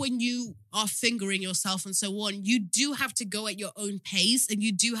when you are fingering yourself and so on, you do have to go at your own pace, and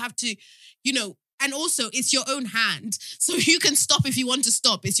you do have to, you know. And also, it's your own hand. So you can stop if you want to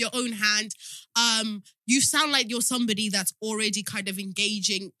stop. It's your own hand. You sound like you're somebody that's already kind of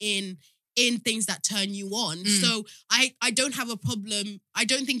engaging in things that turn you on. So I don't have a problem. I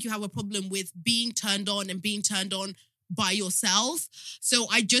don't think you have a problem with being turned on and being turned on by yourself. So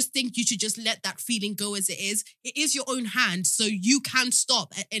I just think you should just let that feeling go as it is. It is your own hand. So you can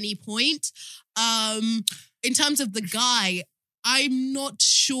stop at any point. In terms of the guy, I'm not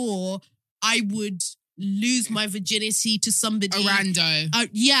sure I would lose my virginity to somebody. A rando.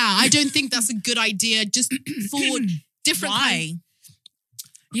 I don't think that's a good idea. Just for different. Why?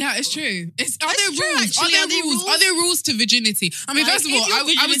 Yeah, it's true. Are there rules to virginity? I mean, first of all,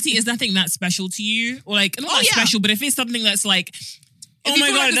 virginity is nothing that special to you, or like not special, but if it's something that's like, oh my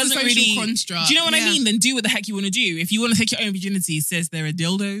God, it doesn't really. Construct. Do you know what I mean? Then do what the heck you want to do. If you want to take your own virginity, it says there are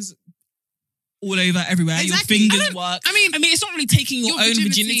dildos. all over everywhere. Exactly. Your fingers work. I mean, it's not really taking your own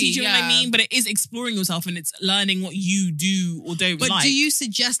virginity. Do you know what I yeah. mean? But it is exploring yourself and it's learning what you do or don't But like. do you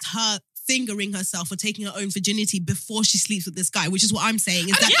suggest her fingering herself or taking her own virginity before she sleeps with this guy? Which is what I'm saying.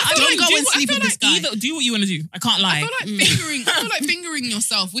 Is that don't go and sleep with this guy. Either do what you want to do. I can't lie. I feel like fingering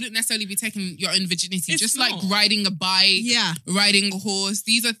yourself wouldn't necessarily be taking your own virginity. It's just not. like riding a bike, riding a horse.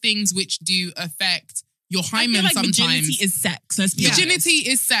 These are things which do affect your hymen sometimes. Virginity is sex. Virginity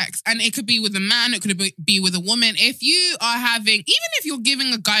is sex. And it could be with a man, it could be with a woman. If you are having, even if you're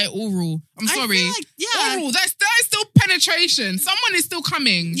giving a guy oral, I'm sorry. Oral, that is still penetration. Someone is still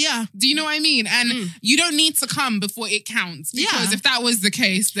coming. Yeah. Do you know what I mean? And you don't need to come before it counts. Because if that was the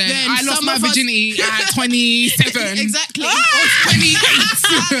case, then I lost my virginity at 27. Exactly. Or 28.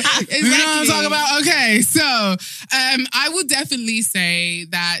 Exactly. You know what I'm talking about? Okay. So I would definitely say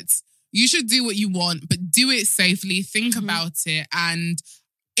that you should do what you want, but do it safely. Think about it. And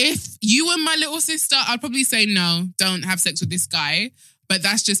if you were my little sister, I'd probably say no, don't have sex with this guy. But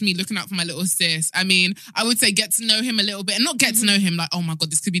that's just me looking out for my little sis. I mean, I would say get to know him a little bit and not get to know him like, oh my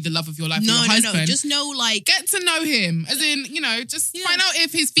God, this could be the love of your life, your husband. No. Just know like... Get to know him. As in, just find out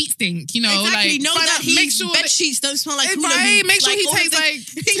if his feet stink, Exactly. Like, know that his bed sheets don't smell like hula right, hoops. make sure he takes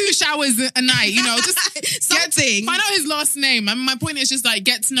like 2 showers a night, just something. Find out his last name. And my point is just like,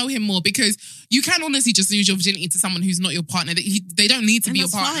 get to know him more because you can honestly just lose your virginity to someone who's not your partner. They don't need to be your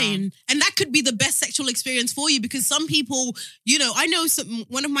partner. Fine. And that could be the best sexual experience for you because some people, I know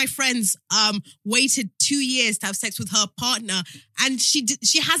one of my friends waited 2 years to have sex with her partner and she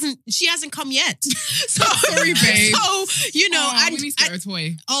hasn't come yet. So sorry, babe. So, we need to get her a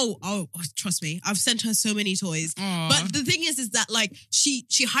toy. Oh, trust me. I've sent her so many toys. But the thing is that like she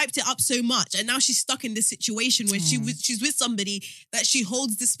hyped it up so much and now she's stuck in this situation where she's with somebody that she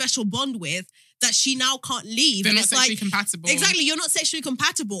holds this special bond with that she now can't leave. They're and not sexually compatible. Exactly. You're not sexually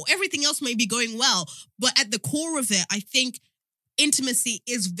compatible. Everything else may be going well. But at the core of it, I think intimacy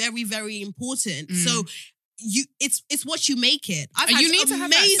is very, very important. So it's what you make it. I've had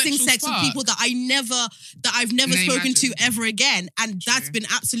amazing sex with people that I've never spoken to ever again. And that's been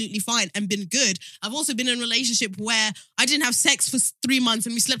absolutely fine and been good. I've also been in a relationship where I didn't have sex for 3 months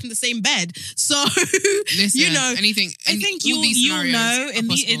and we slept in the same bed. So, listen, anything. I think you'll know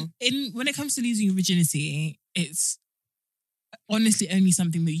when it comes to losing your virginity, it's honestly only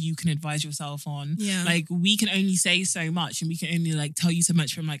something that you can advise yourself on. Yeah. Like we can only say so much and we can only like tell you so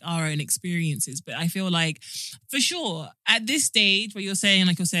much from like our own experiences. But I feel like for sure at this stage where you're saying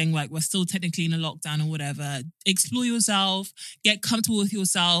like we're still technically in a lockdown or whatever, explore yourself, get comfortable with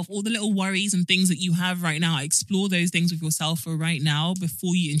yourself, all the little worries and things that you have right now, explore those things with yourself for right now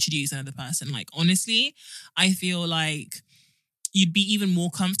before you introduce another person. Like honestly, I feel like you'd be even more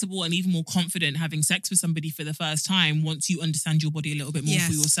comfortable and even more confident having sex with somebody for the first time once you understand your body a little bit more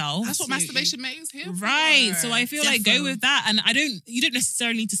for yourself. That's what masturbation makes here. Right. So I feel like go with that. And you don't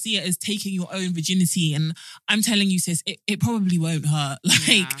necessarily need to see it as taking your own virginity. And I'm telling you, sis, it probably won't hurt.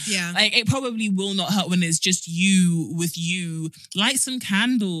 Like it probably will not hurt when it's just you with you. Light some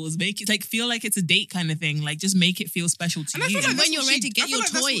candles, make it like feel like it's a date kind of thing. Like just make it feel special to you. And when you're ready to get your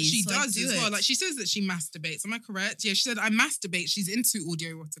toys. That's what she does as well. Like she says that she masturbates. Am I correct? Yeah, she said I masturbate. She's into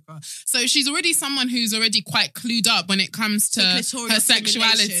audio erotica. So she's already someone who's already quite clued up when it comes to her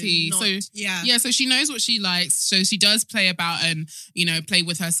sexuality. So she knows what she likes. So she does play about and, play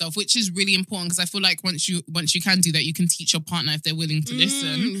with herself, which is really important because I feel like once you can do that, you can teach your partner if they're willing to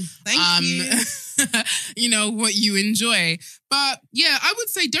listen. Thank you. What you enjoy. But yeah, I would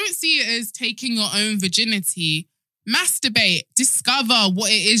say don't see it as taking your own virginity. Masturbate, discover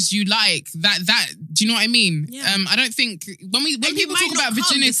what it is you like. That do you know what I mean? Yeah. I don't think when people talk about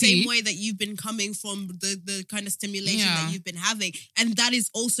virginity, the same way that you've been coming from the kind of stimulation that you've been having, and that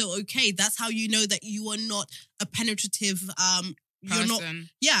is also okay. That's how you know that you are not a penetrative person. You're not,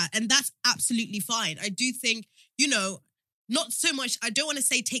 and that's absolutely fine. I do think not so much. I don't want to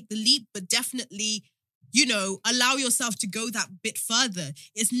say take the leap, but definitely. Allow yourself to go that bit further.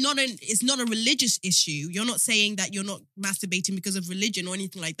 It's not a religious issue. You're not saying that you're not masturbating because of religion or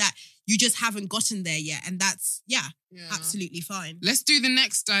anything like that. You just haven't gotten there yet. And that's, absolutely fine. Let's do the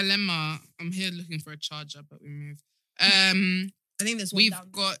next dilemma. I'm here looking for a charger, but we moved. I think there's one down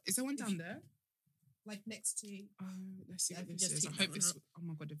there. Is there one down there? Like next to... let's see what this is. I hope it's... Oh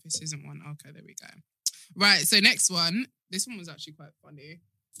my God, if this isn't one. Okay, there we go. Right, so next one. This one was actually quite funny.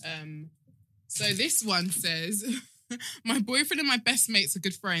 So this one says, my boyfriend and my best mates are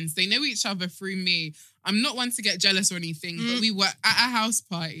good friends. They know each other through me. I'm not one to get jealous or anything, but we were at a house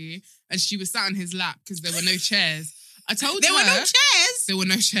party and she was sat on his lap because there were no chairs. I told her... There were no chairs? There were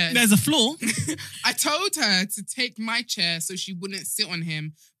no chairs. There's a floor. I told her to take my chair so she wouldn't sit on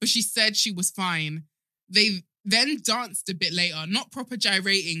him, but she said she was fine. They then danced a bit later, not proper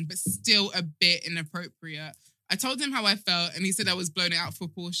gyrating, but still a bit inappropriate. I told him how I felt, and he said I was blowing it out of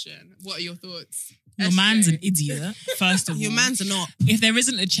proportion. What are your thoughts? Your man's an idiot, first of all. Your man's not. If there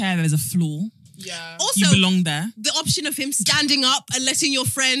isn't a chair, there's a floor. Yeah. Also, you belong there. The option of him standing up and letting your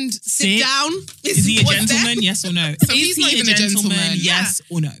friend sit down. Is he a what's gentleman? there. Yes or no? So is he's not he even a gentleman. Yes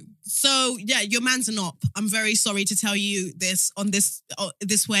or no? So yeah, your man's an op. I'm very sorry to tell you this on this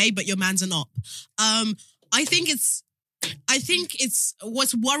way, but your man's an op. I think it's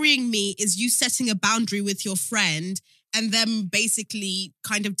what's worrying me is you setting a boundary with your friend and them basically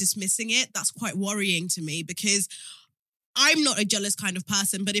kind of dismissing it. That's quite worrying to me because I'm not a jealous kind of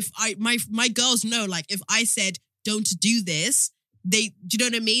person. But if my girls know, like if I said don't do this, do you know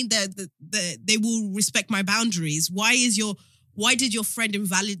what I mean? They will respect my boundaries. Why did your friend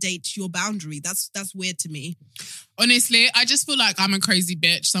invalidate your boundary? That's weird to me. Honestly, I just feel like I'm a crazy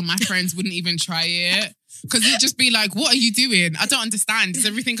bitch, so my friends wouldn't even try it. Because it'd just be like, what are you doing? I don't understand. Is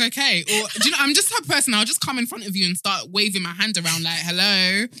everything okay? Or, do you know, I'm just the type of person, I'll just come in front of you and start waving my hand around like,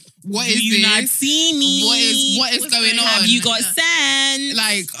 hello, what is this? Do you not see me? What is going on? Have you got sand?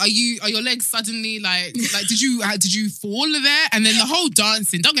 Like, are your legs suddenly like did you fall there? And then the whole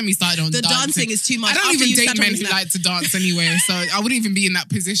dancing, don't get me started on the dancing is too much. I don't even date men who like to dance anyway, so I wouldn't even be in that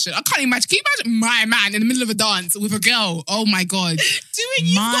position. I can't imagine. Can you imagine my man in the middle of a dance with a girl? Oh my God. Doing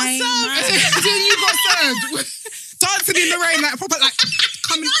You've Got Served. Doing You've Got Served. Dancing in the rain, like proper, like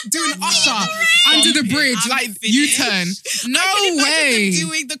coming, doing Usher under the bridge, like U-turn. No way.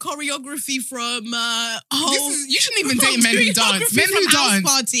 Doing the choreography from you shouldn't even date men who dance. Men who dance.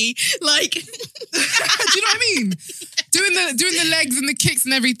 Party, like, do you know what I mean? Doing the legs and the kicks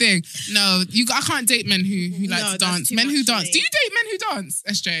and everything. No, I can't date men who like to dance. Men who dance. Do you date men who dance,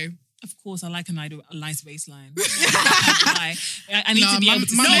 SJ? Of course, I like a nice waistline. I need to be able to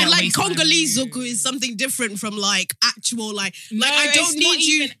see that like waistline. Congolese Zoku is something different from like actual like I don't need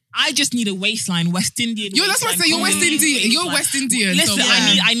you. I just need a waistline, West Indian. That's what I say. You're West Indian. You're West Indian. Listen, so,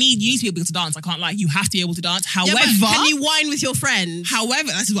 I need you to be able to dance. I can't lie. You have to be able to dance. However, can you whine with your friend? However,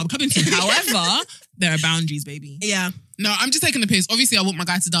 this is what I'm coming to. However, there are boundaries, baby. Yeah. No, I'm just taking the piss. Obviously, I want my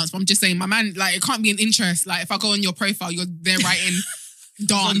guy to dance, but I'm just saying, my man, like, it can't be an interest. Like, if I go on your profile, you're there writing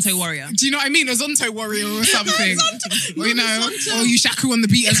dance. Zonto Warrior. Do you know what I mean? A Zonto Warrior or something. Or, you know, or you Shaku on the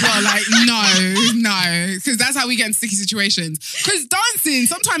beat as well. Like, no. Because that's how we get in sticky situations. Because dancing,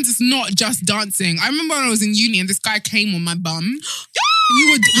 sometimes it's not just dancing. I remember when I was in uni and this guy came on my bum. We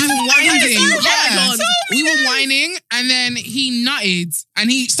were whining. Yeah. We were whining and then he nutted and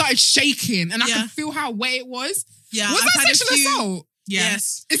he started shaking and I could feel how wet it was. Yeah. Was that sexual assault?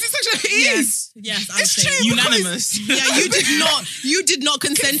 Yes. Is it sexual? It is. Yes. It's true. Unanimous. Yeah, you did not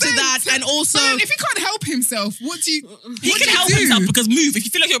consent to that. And also, but then if he can't help himself, what do you? He can help himself because move. If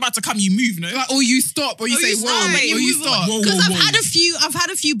you feel like you're about to come, you move. No, like, or you stop, or you say whoa, or you stop. Because I've had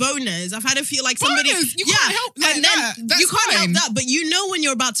a few boners. I've had a few like somebody. Boners? You can't help like and that. then That's you can't fine. help that, but you know when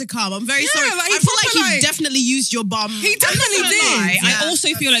you're about to come. I'm very sorry. Like, I feel like he definitely used your bum. He definitely did. I also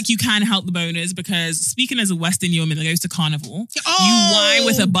feel like you can help the boners because speaking as a West Indian woman that goes to carnival, you whine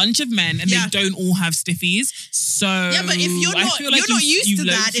with a bunch of men and they don't all have stiffies. So yeah, but if you're not used to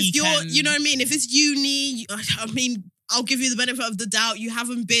that, if you're can... you know what I mean, if it's uni, I mean, I'll give you the benefit of the doubt. You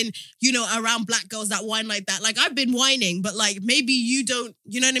haven't been, you know, around black girls that whine like that. Like I've been whining, but like maybe you don't,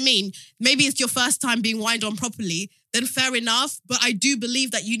 you know what I mean? Maybe it's your first time being whined on properly. Then fair enough. But I do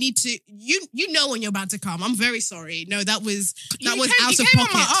believe that you need to, you know when you're about to come. I'm very sorry. No, that was out of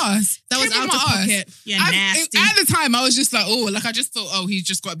pocket. That was out of pocket. Yeah, nasty. At the time, I was just like, oh, like I just thought, he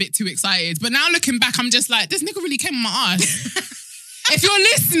just got a bit too excited. But now looking back, I'm just like, this nigga really came on my ass. If you're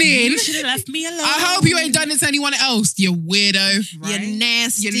listening, you should have left me alone. I hope you ain't done it to anyone else, you weirdo. Right? You're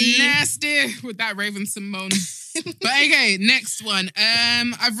nasty. You're nasty with that Raven Simone. But okay, next one.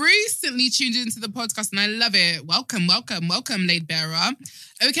 I've recently tuned into the podcast and I love it. Welcome, Laid Bearer.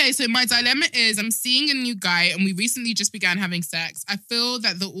 Okay, so my dilemma is I'm seeing a new guy and we recently just began having sex. I feel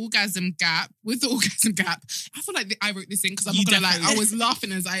that the orgasm gap, I feel like I wrote this in because I'm not gonna lie, I was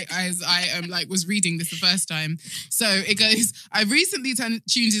laughing as I was reading this the first time. So it goes, I recently tuned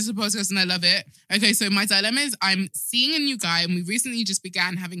into the podcast and I love it. Okay, so my dilemma is I'm seeing a new guy and we recently just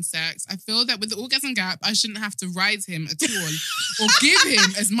began having sex. I feel that with the orgasm gap, I shouldn't have to ride him at all or give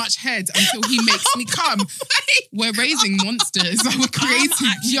him as much head until he makes me come. We're raising monsters. We're creating.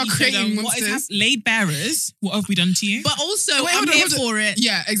 You're creating monsters. Laid Bearers, what have we done to you? But also, I'm here for it.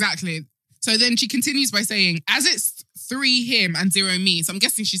 Yeah, exactly. So then she continues by saying, as it's 3 him and 0 me. So I'm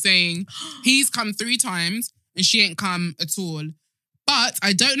guessing she's saying he's come 3 times and she ain't come at all. But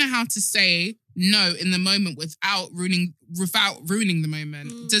I don't know how to say no in the moment without ruining the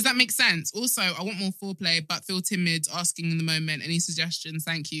moment. Does that make sense? Also, I want more foreplay, but feel timid asking in the moment. Any suggestions?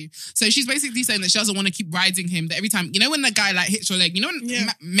 Thank you. So she's basically saying that she doesn't want to keep riding him. That every time, you know, when the guy like hits your leg, you know when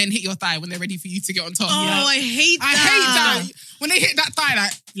men hit your thigh when they're ready for you to get on top. Oh, Yeah? I hate that. I hate that. When they hit that thigh,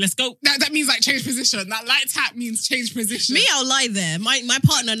 like, let's go. That means like change position. That light tap means change position. Me, I'll lie there. My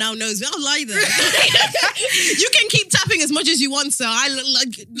partner now knows me. I'll lie there. You can keep tapping as much as you want, so I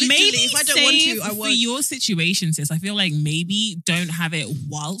like literally, Maybe if I don't want to, I for won't. your situation, sis, I feel like maybe don't have it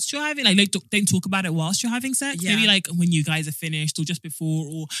whilst you're having, like don't talk about it whilst you're having sex. Yeah. Maybe like when you guys are finished or just before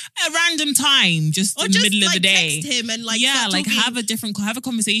or at a random time, just Or in the just, middle of like, the day. text him and like yeah, start like talking. have a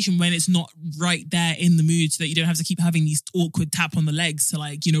conversation when it's not right there in the mood, so that you don't have to keep having these awkward tap on the legs to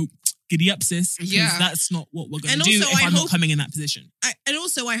like, you know, giddy up, sis. Yeah. That's not what we're going And to do also, if I I'm not hope- coming in that position. And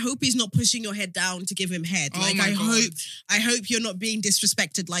also, I hope he's not pushing your head down to give him head. Oh Like, my God. I hope you're not being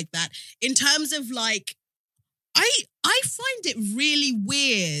disrespected like that. In terms of like, I find it really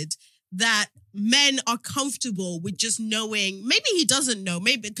weird that men are comfortable with just knowing. Maybe he doesn't know.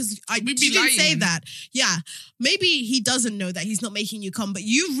 Maybe because We'd she be didn't say lying. that. Yeah, maybe he doesn't know that he's not making you come. But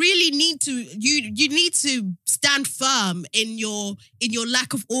you really need to. You need to stand firm in your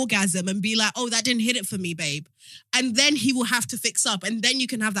lack of orgasm and be like, oh, that didn't hit it for me, babe. And then he will have to fix up, and then you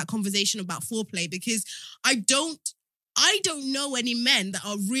can have that conversation about foreplay. Because I don't know any men that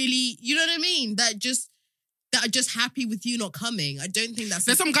are really, you know what I mean, that are just happy with you not coming. I don't think that's...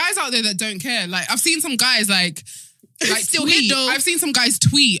 There's some guys out there that don't care. Like, I've seen some guys like Still tweet. hit though. I've seen some guys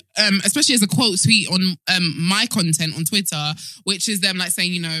tweet, especially as a quote tweet on my content on Twitter, which is them like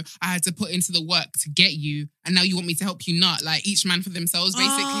saying, you know, I had to put into the work to get you, and now you want me to help you nut. Like, each man for themselves,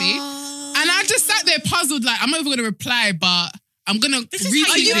 basically. And I just sat there puzzled, like, I'm not even going to reply, but I'm going to read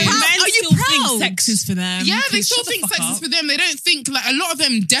Are you it. proud? Men Are you still proud? think sex is for them. Yeah, they Please still shut the think fuck sex is up. for them. They don't think, like, a lot of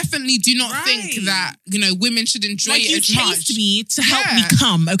them definitely do not think that, you know, women should enjoy Like, it you as much. chased me to help Yeah. me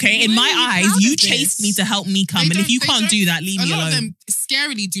come, okay? In my Really eyes, proud you of chased this. me to help me come. They And if don't- you they can't don't- do that, leave me A lot alone. of them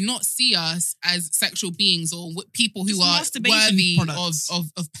scarily do not see us as sexual beings or people who It's are masturbation worthy products. of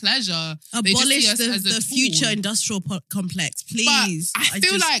pleasure. They just Abolish see us as a the tool. future industrial complex, please. But I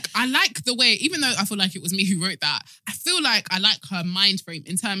feel like I like the way, even though I feel like it was me who wrote that, I feel like I like her mind frame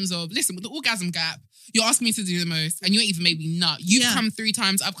in terms of, listen, with the orgasm gap, you're asking me to do the most and you ain't even made me nut. You've Yeah. come 3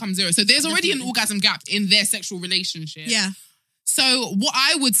 times, I've come 0. So there's already an Definitely. orgasm gap in their sexual relationship. Yeah, So what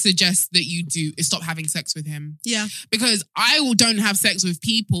I would suggest that you do is stop having sex with him. yeah. Because don't have sex with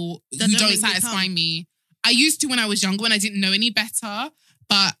people That who don't don't make me satisfy come. me. I used to when I was younger, when I didn't know any better,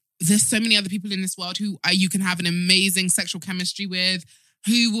 but there's so many other people in this world who you can have an amazing sexual chemistry with,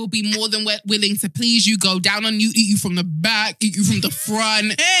 who will be more than willing to please you, go down on you, eat you from the back, eat you from the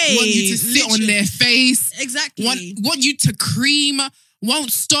front, Hey, want you to sit on literally. their face, Exactly. want you to cream,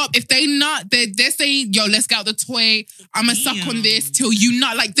 won't stop. If they nut, they're saying, yo, let's get out the toy. I'ma suck on this till you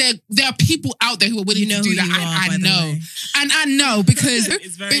nut. Like there are people out there who are willing You know to do who that. you are, I by the know. way. And I know because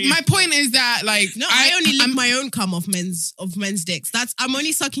It's very my point is that like No, I only lick my own cum off men's dicks. I'm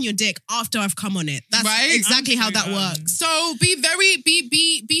only sucking your dick after I've come on it. That's Right? exactly how I'm that so works. So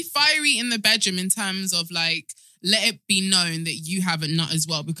be fiery in the bedroom in terms of like let it be known that you have a nut as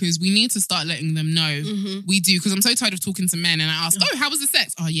well, because we need to start letting them know we do. Because I'm so tired of talking to men and I ask, oh, how was the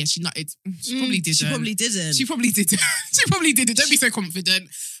sex? Oh yeah, she nutted. She probably didn't. She probably didn't. She probably didn't. She probably didn't. Don't be so confident.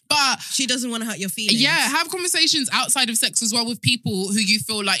 But She doesn't want to hurt your feelings. yeah, have conversations outside of sex as well with people who you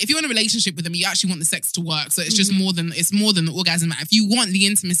feel like if you're in a relationship with them, you actually want the sex to work. So it's just more than the orgasm. If you want the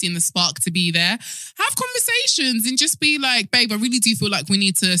intimacy and the spark to be there, have conversations and just be like, babe, I really do feel like we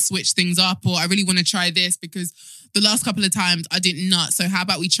need to switch things up, or I really want to try this because the last couple of times I didn't nut. So how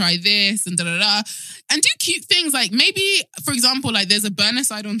about we try this and and do cute things. Like maybe, for example, like there's a burner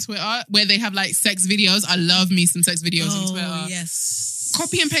side on Twitter where they have like sex videos. I love me some sex videos on Twitter. Oh, yes.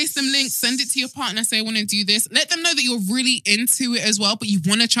 Copy and paste them links, send it to your partner, say I want to do this. Let them know that you're really into it as well, but you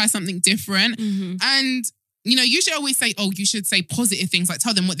want to try something different. And, you know, usually I always say, oh, you should say positive things, like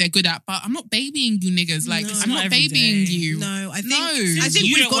tell them what they're good at, but I'm not babying you niggas. Like, No, I'm not not every babying day. you. No, I think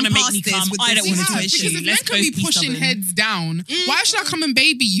You we've don't gone wanna make past me this come, with I this don't wanna do it. Because if men Let's can both be be pushing stubborn. heads down, why should I come and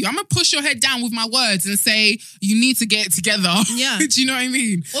baby you? I'm going to push your head down with my words and say, you need to get it together. Yeah. Do you know what I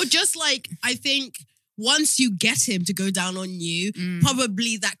mean? Or just like, I think once you get him to go down on you,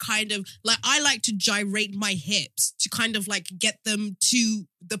 probably that kind of, like, I like to gyrate my hips to kind of like get them to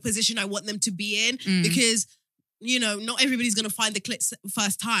the position I want them to be in, because, you know, not everybody's going to find the clit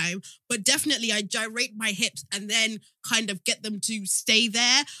first time, but definitely I gyrate my hips and then kind of get them to stay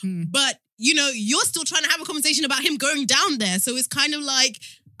there. But, you know, you're still trying to have a conversation about him going down there. So it's kind of like,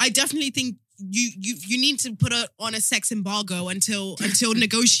 I definitely think you need to put on a sex embargo until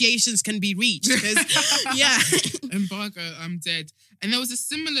negotiations can be reached. Yeah. Embargo, I'm dead. And there was a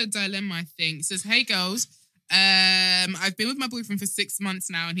similar dilemma, I think. It says, hey girls, I've been with my boyfriend for 6 months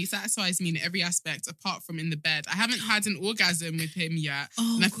now and he satisfies me in every aspect apart from in the bed. I haven't had an orgasm with him yet.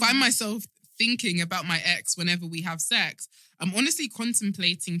 And I find myself thinking about my ex whenever we have sex. I'm honestly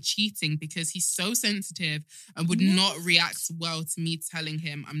contemplating cheating because he's so sensitive and would not react well to me telling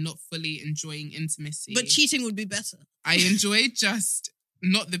him I'm not fully enjoying intimacy. But cheating would be better. I enjoy just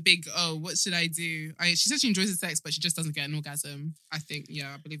not the big, what should I do? She said she enjoys the sex, but she just doesn't get an orgasm. I think,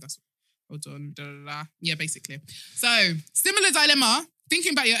 I believe that's... Hold on. Yeah, basically. So, similar dilemma.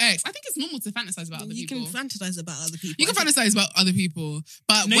 Thinking about your ex. I think it's normal to fantasize about other people. You can fantasize about other people. You can fantasize about other people.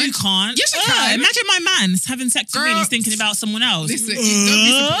 But no, you can't. Yes, you can. Imagine my man's having sex with me and he's thinking about someone else. Listen,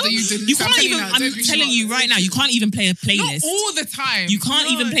 don't be you can't even, I'm telling you right now, you can't even play a playlist. Not all the time. You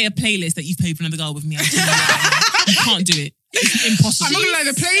can't even play a playlist that you've played for another girl with me. I'm telling you right now. You can't do it. It's impossible. I'm not gonna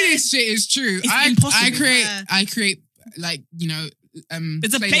lie, the playlist shit is true. It's impossible. I create like,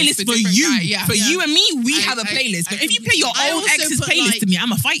 there's a playlist for you. For you and me, we have a playlist. But if you play your own ex's playlist to me, I'm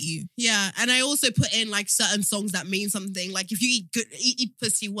gonna fight you. Yeah, and I also put in like certain songs that mean something. Like if you eat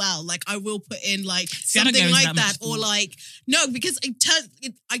pussy well, like I will put in like something like that, or like no, because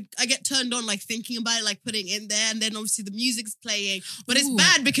I get turned on like thinking about it, like putting in there, and then obviously the music's playing. But it's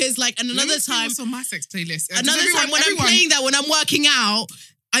bad because like another time, what's on my sex playlist? Another time when I'm playing that when I'm working out.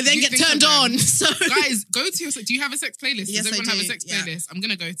 I then get turned on. So guys, go to your. Do you have a sex playlist? Yes, Does everyone I do. have a sex playlist? I'm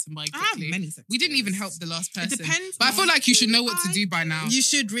gonna go to mine quickly. I have many sex we didn't even help the last person. It depends. But I feel like you should know what to do by now. You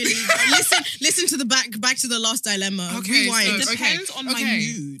should really listen to the back to the last dilemma. Okay, Rewind. It depends on my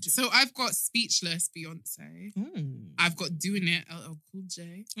mood. So I've got Speechless, Beyonce. I've got Doing It, LL Cool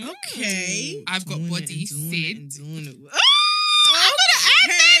J. Okay. I've got Body, Sid. I'm gonna add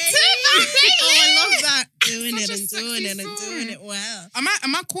that to my playlist. Oh, I love that. Doing Such it a and doing it and sexy doing song. it well.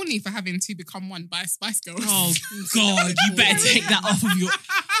 Am I corny for having Two Become One by Spice Girls? Oh God, you better take that off of your.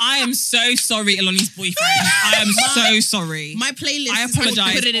 I am so sorry, Eloni's boyfriend. I am so sorry. My playlist I is called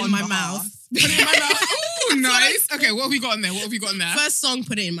apologize Put It In on My behalf. Mouth. Put it in my mouth. Oh, nice. Okay, what have we got on there? First song,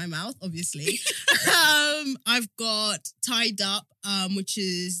 Put It In My Mouth, obviously. I've got Tied Up, which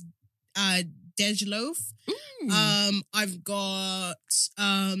is Dej Loaf. I've got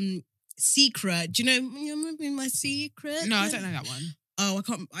Secret. Do you know Remember My Secret? No, I don't know that one. Oh,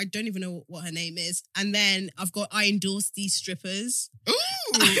 I don't even know what her name is. And then I've got I Endorse These Strippers. Ooh,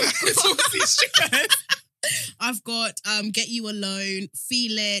 Endorse These Strippers. I've got Get You Alone,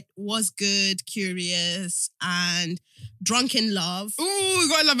 Feel It, Was Good, Curious, and Drunken Love. Ooh,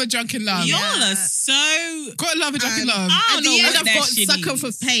 gotta love a Drunken Love. Y'all are so... Gotta love a Drunken Love. At the end, I've got Sucker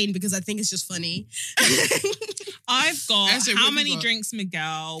for Pain because I think it's just funny. I've got Esther, How what have Many you got? Drinks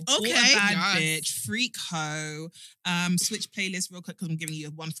Miguel, Bought Okay. a Bad Yes. Bitch, Freak Ho, switch playlist real quick because I'm giving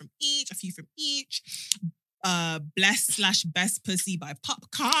you one from each, a few from each. Blessed/Best Pussy by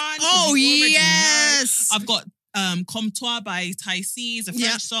Popcorn. Oh, yes. I've got Comptoir by Ty C's, a French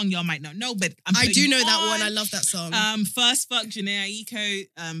Yeah. song y'all might not know, but I do know that one. I love that song. First Fuck, Janae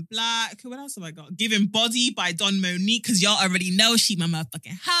Aiko, Black. What else have I got? Giving Body by Don Monique, because y'all already know she my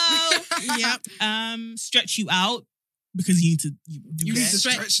motherfucking hoe. Yep. Stretch You Out, because you need to You need to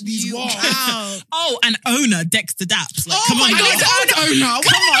stretch these you walls. out. Oh, and Owner, Dexter Daps. Like, Oh come on, my guys. God. Owner.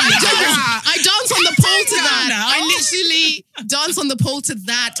 Come on, I dance on the pole to that. now. I literally dance on the pole to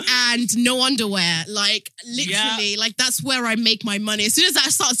that and no underwear. Like literally, like that's where I make my money. As soon as I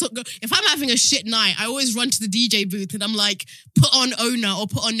start, if I'm having a shit night, I always run to the DJ booth and I'm like, put on Owner or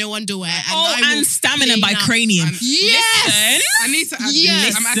put on No Underwear. And Stamina by Cranium. Yes. Listen. I need to add Yes.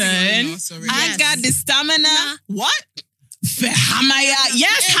 this. I'm adding Owner, sorry. I got the stamina. What? For Hamaya.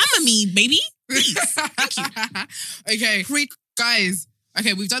 Yes, hammer me, baby. Thank you. Okay, guys.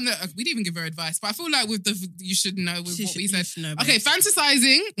 Okay, we've done the. We didn't even give her advice, but I feel like with the you should know with what we said. Okay,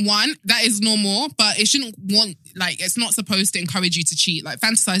 fantasizing, one, that is normal, but it shouldn't it's not supposed to encourage you to cheat. Like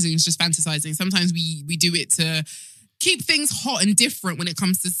fantasizing is just fantasizing. Sometimes we do it to keep things hot and different when it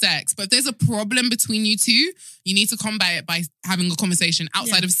comes to sex. But if there's a problem between you two, you need to combat it by having a conversation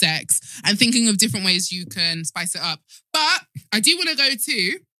outside of sex and thinking of different ways you can spice it up. But I do want to go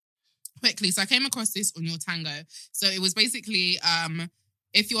to quickly. So I came across this on Your Tango. So it was basically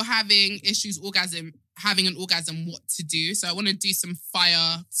if you're having issues having an orgasm, what to do. So I want to do some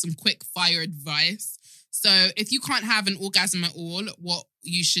quick fire advice. So if you can't have an orgasm at all, what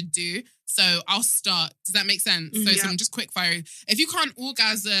you should do. So I'll start. Does that make sense? So some just quick fire. If you can't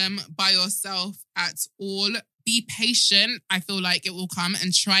orgasm by yourself at all, be patient. I feel like it will come,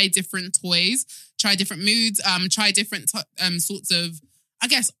 and try different toys, try different moods, try different sorts of I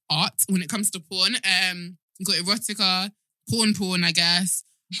guess, art when it comes to porn. You got erotica, porn, I guess.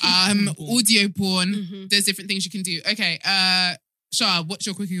 Audio porn. There's different things you can do. Okay, Shah, what's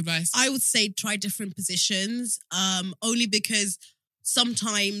your cooking advice? I would say try different positions. Only because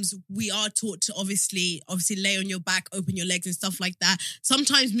sometimes we are taught to obviously lay on your back, open your legs and stuff like that.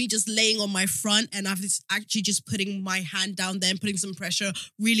 Sometimes me just laying on my front and I've actually just putting my hand down there and putting some pressure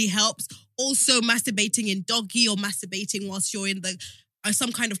really helps. Also masturbating in doggy or masturbating whilst you're in the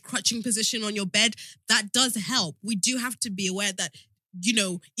some kind of crutching position on your bed, that does help. We do have to be aware that, you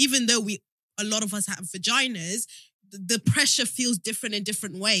know, even though a lot of us have vaginas, the pressure feels different in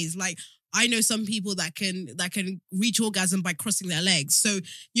different ways. Like, I know some people that can reach orgasm by crossing their legs. So,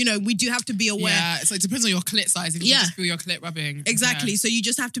 you know, we do have to be aware. Yeah, so it depends on your clit size. If you just feel your clit rubbing. Exactly. Yeah. So you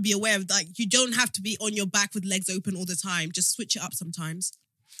just have to be aware of that. You don't have to be on your back with legs open all the time. Just switch it up sometimes.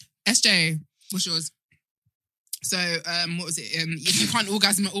 SJ, what's yours? So, what was it? If you can't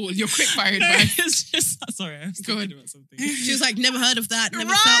orgasm at all, you're quick fired, right? It's just, sorry, I was thinking about something. She was like, never heard of that, never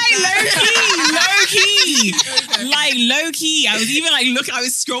felt that. Low key. Like, low key. I was even like, look, I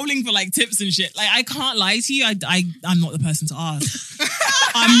was scrolling for like tips and shit. Like, I can't lie to you. I'm not the person to ask.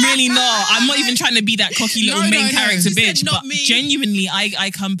 I'm really not. I'm not even trying to be that cocky little main character bitch. But genuinely, I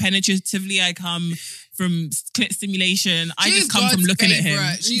come penetratively. I come from clit stimulation. I just come from looking at him.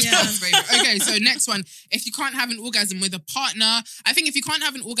 She's God's favorite. Okay, so next one. If you can't have an orgasm with a partner, I think if you can't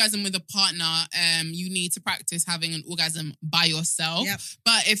have an orgasm with a partner, you need to practice having an orgasm by yourself. Yep.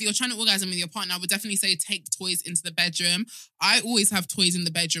 But if you're trying to orgasm with your partner, I would definitely say take toys into the bedroom. I always have toys in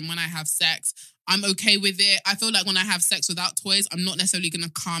the bedroom when I have sex. I'm okay with it. I feel like when I have sex without toys, I'm not necessarily going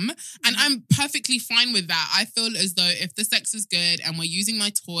to come. And I'm perfectly fine with that. I feel as though if the sex is good and we're using my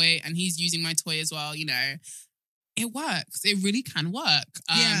toy and he's using my toy as well, you know, it works. It really can work.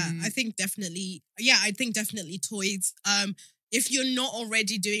 I think definitely toys. If you're not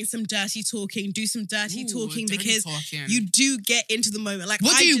already doing some dirty talking, do some dirty talking because you do get into the moment. Like,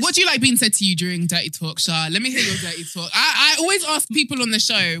 what do you like being said to you during dirty talk, Shah? Let me hear your dirty talk. I always ask people on the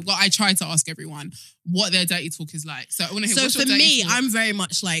show. Well, I try to ask everyone what their dirty talk is like. So I want to hear. So what's your for dirty me, talk? I'm very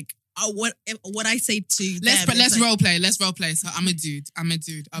much like what I say to let's them. role play. Let's role play. So I'm a dude.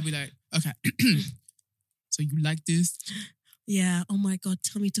 I'll be like, okay. So you like this? Yeah. Oh my God.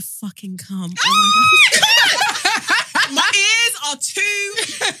 Tell me to fucking come. Oh my God. My ears are too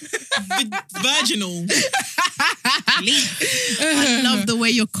virginal. I love the way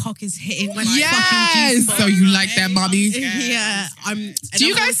your cock is hitting my fucking G-spot. So you like that, Bobby? Yeah. Do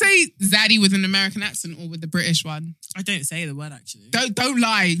you guys say zaddy with an American accent or with the British one? I don't say the word actually. Don't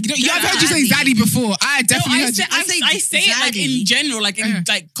lie. I've heard you say zaddy before. I definitely heard you. I say it like in general, like in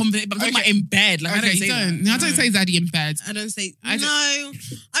like but I'm talking about in bed. Like I don't say that. I don't say zaddy in bed. I don't say no.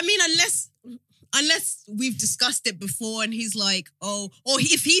 I mean, unless we've discussed it before and he's like, or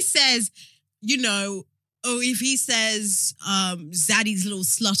if he says, you know, if he says Zaddy's little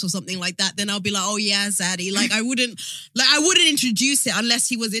slut or something like that, then I'll be like, oh yeah, Zaddy. Like I wouldn't introduce it unless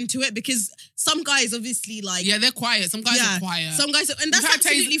he was into it because some guys obviously like they're quiet. Some guys are quiet. Some guys and that's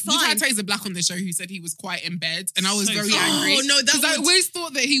absolutely fine. We've had Taser Black on the show who said he was quiet in bed and I was very angry. Oh no, because I always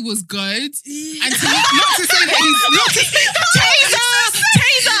thought that he was good. And not to say that he's Taser,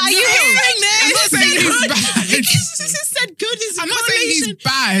 are you hearing this? I'm not saying he's bad. He just said good. I'm not saying he's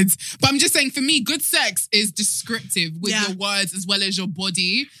bad, but I'm just saying for me, good sex is descriptive with your words as well as your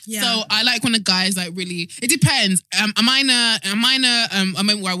body. Yeah. So I like when a guy is like really. It depends. Am I in a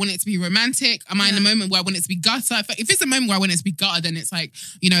moment where I want it to be romantic? Am I in a moment where I want it to be gutter? If it's a moment where I want it to be gutter, then it's like,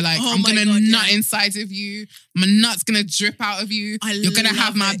 you know, like I'm gonna nut inside of you. My nut's gonna drip out of you. You're gonna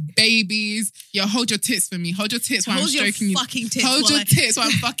have my babies. Yo, hold your tits for me. Hold your tits while I'm stroking you. Hold your tits while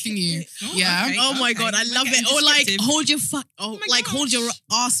I'm fucking you. Yeah. Okay, oh my God, I love it. Or like hold your hold your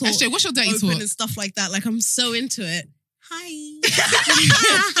arsehole. Actually, what's your dirty talk? And stuff like that. Like I'm so into it. Hi.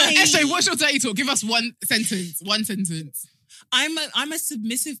 Actually, what's your dirty talk? Give us one sentence. I'm a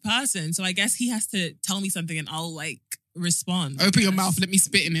submissive person, so I guess he has to tell me something and I'll like respond. Open your mouth. Let me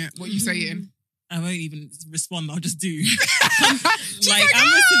spit in it. What are you saying? I won't even respond. I'll just do. I'm a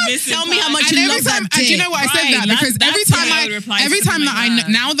submissive. Tell me how much you love that dick. And do you know why I said that? Because every time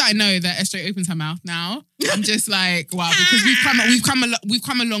now that I know that SJ opens her mouth now, I'm just like, wow, because we've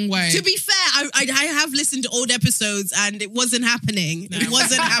come a long way. To be fair, I have listened to old episodes and it wasn't happening. It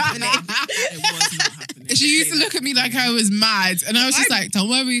wasn't happening. It was not happening. She used to look at me like I was mad, and I was just like, "Don't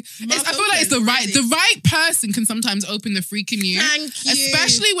worry." I feel like it's the right person can sometimes open the freak in you. Thank you.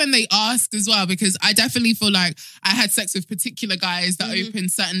 Especially when they ask as well, because I definitely feel like I had sex with particular guys that open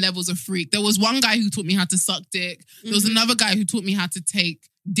certain levels of freak. There was one guy who taught me how to suck dick. There was another guy who taught me how to take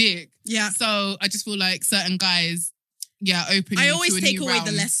dick. Yeah. So I just feel like certain guys, open. I you always to a take new away the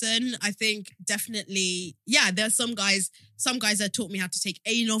realm. lesson. I think definitely, there are some guys that taught me how to take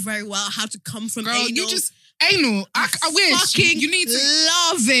anal very well, how to come from Girl, anal. you just anal. I wish fucking you need to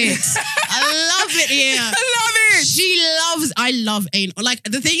love it. I love it here. I love it. I love anal. Like,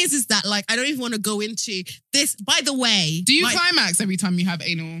 the thing is that, like, I don't even want to go into this. By the way, Do you climax every time you have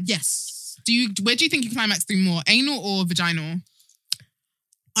anal? Yes. Where do you think you climax through more, anal or vaginal?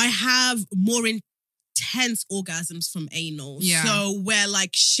 I have more intense orgasms from anal. Yeah. So where like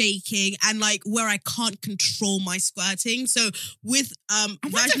shaking and like where I can't control my squirting. So with I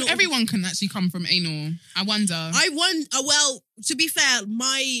wonder if everyone can actually come from anal. I wonder. Well, to be fair,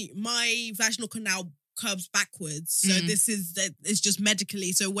 my vaginal canal curves backwards. So it's just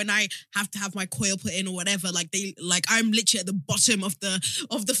medically. So when I have to have my coil put in or whatever, I'm literally at the bottom of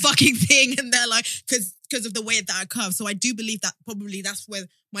the fucking thing, and they're like, because of the way that I curve. So I do believe that probably that's where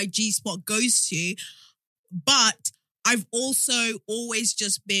my G spot goes to. But I've also always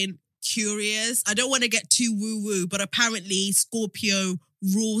just been curious. I don't want to get too woo-woo, but apparently Scorpio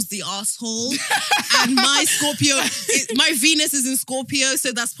rules the asshole. And my Scorpio, my Venus is in Scorpio,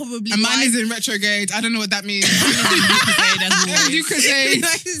 so that's probably and mine why. is in retrograde. I don't know what that means. Lucasade.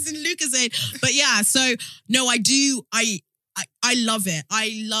 It's in Lucasade. But yeah, so no, I do. I love it.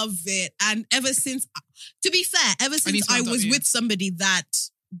 I love it. And ever since, to be fair, I was with somebody that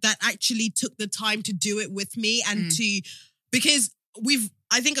actually took the time to do it with me and because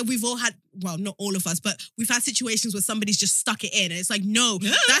I think we've all had, well, not all of us, but we've had situations where somebody's just stuck it in. And it's like, no,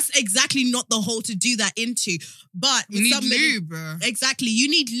 that's exactly not the hole to do that into. But you need lube. Exactly. You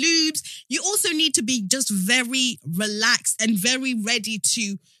need lubes. You also need to be just very relaxed and very ready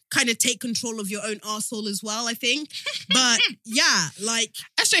to kind of take control of your own arsehole as well, I think. But yeah, like...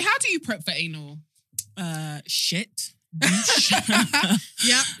 Ashley, how do you prep for anal? Shit.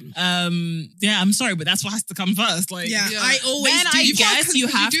 Yeah. I'm sorry, but that's what has to come first. Like, I always then do. I guess you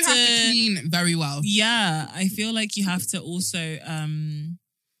have to clean very well. Yeah, I feel like you have to also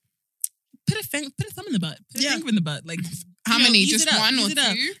put a thumb in the butt, put a finger in the butt. Like, how many? Just it up, one or use it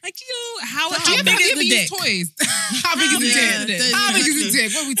up. two? Like, how big is the dick? Toys? How big is the dick? How big is the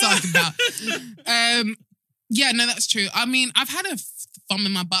dick? What are we talking about? Yeah, no, that's true. I mean, I've had a thumb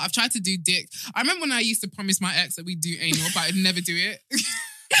in my butt. I've tried to do dick. I remember when I used to promise my ex that we'd do anal, but I'd never do it.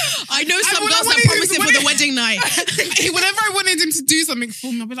 I know some girls that promise it for the wedding night. Whenever I wanted him to do something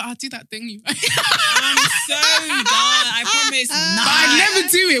for me, I'd be like, I'll do that thing. I'm so done. I promise. But I'd never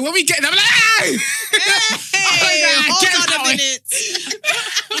do it. When we get there, I'm like, hold on a minute.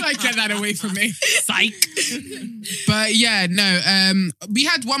 I'm like, get that away from me. Psych. But yeah, no. We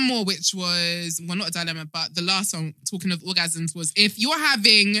had one more, which was, well, not a dilemma, but the last one, talking of orgasms, was if you're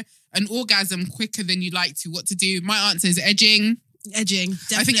having an orgasm quicker than you like to, what to do? My answer is edging. Edging,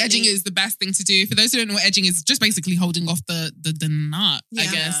 definitely. I think edging is the best thing to do. For those who don't know what edging is, just basically holding off the nut, I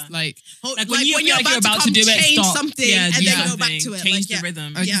guess. Like when you're about to do it, change stop. something and then go back to it. Change the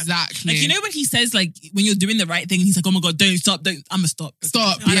rhythm. Exactly. Like, you know when he says, like, when you're doing the right thing, he's like, oh my God, don't stop. I'm going to stop.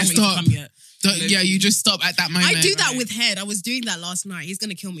 Stop. I don't want you to come yet. Yeah, you just stop at that moment. I do that with head. I was doing that last night. He's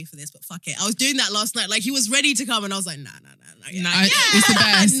going to kill me for this, but fuck it. I was doing that last night. Like, he was ready to come and I was like, nah. It's the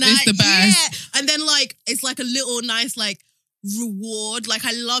best. It's the best. Yeah. And then, like, it's like a little nice, like, reward. Like,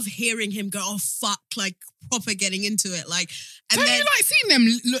 I love hearing him go, oh, fuck, like, proper getting into it. Like, and don't then you like seeing them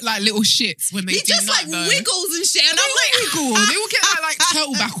look like little shits when they he do just like though? wiggles and shit. And I'm like, wiggle. They will get like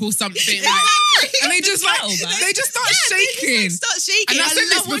turtleback or something. Like, and they just like, they just start shaking. Start shaking. And I said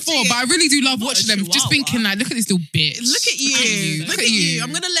this before, but I really do love watching them. Just thinking like, look at this little bitch. Look at you. Look at you. I'm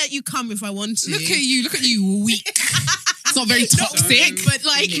going to let you come if I want to. Look at you, weak. It's not very toxic, but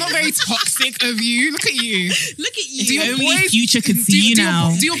like not very toxic of you. Look at you. Look at you. Do your Only boys, Future can see you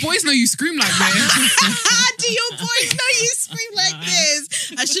now. Do your boys know you scream like this? Do your boys know you scream like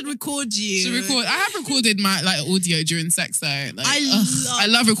this? I should record you. I have recorded my like audio during sex though. Like, I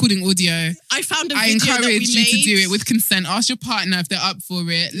love recording audio. I found a I video encourage that we you made. to do it with consent. Ask your partner if they're up for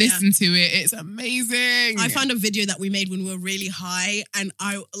it. Listen to it. It's amazing. I found a video that we made when we were really high, and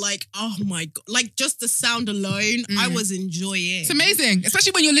I like, oh my God, like just the sound alone, I was enjoying. It's amazing,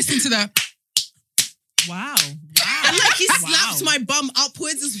 especially when you're listening to the. Wow. And like he slaps my bum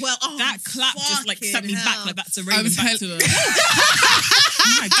upwards as well. Oh, that clap just like sent me back like that to Raven back to the.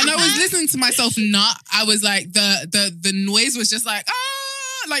 And I was listening to myself nut. I was like, the noise was just like,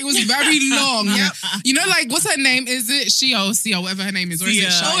 like it was very long. You know, like, what's her name? Is it Shia or Sia, whatever her name is? Or is it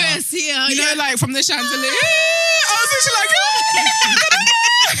Shia? Oh, yeah, Sia. You know, like from the chandelier. I was literally like,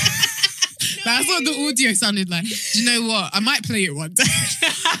 That's what the audio sounded like. Do you know what? I might play it one day.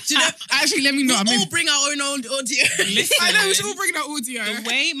 Do you know? Actually, let me know. We'll all bring our own audio. Listen, I know, we should all bring that audio. The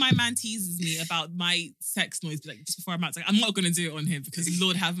way my man teases me about my sex noise, like just before I'm out, like, I'm not going to do it on him because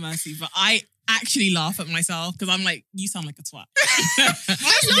Lord have mercy. But I actually laugh at myself because I'm like, you sound like a twat. I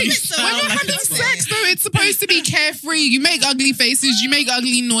love it so. When you're having sex, though, it's supposed to be carefree. You make ugly faces, you make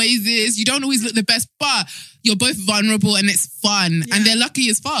ugly noises. You don't always look the best, but you're both vulnerable and it's fun. Yeah. And they're lucky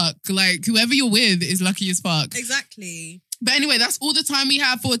as fuck. Like, whoever you're with is lucky as fuck. Exactly. But anyway, that's all the time we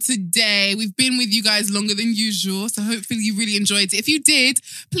have for today. We've been with you guys longer than usual, so hopefully you really enjoyed it. If you did,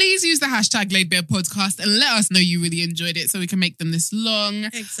 please use the hashtag #LaidBarePodcast and let us know you really enjoyed it so we can make them this long.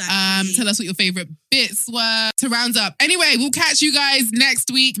 Exactly. Tell us what your favourite bits were to round up. Anyway, we'll catch you guys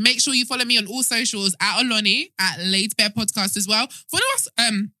next week. Make sure you follow me on all socials at Oloni, at @LaidBarePodcast as well.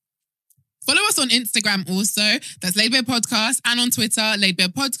 Follow us on Instagram also. That's Laid Bare Podcast. And on Twitter, Laid Bare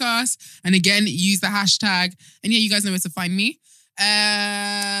Podcast. And again, use the hashtag. And yeah, you guys know where to find me.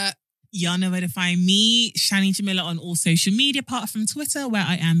 Y'all know where to find me, Shani Jamila, on all social media, apart from Twitter, where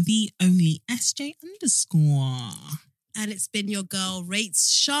I am the only SJ_. And it's been your girl,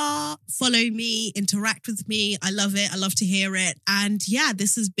 Rates Shah. Follow me, interact with me. I love it. I love to hear it. And yeah,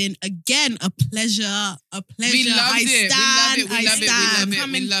 this has been, again, a pleasure. We loved it.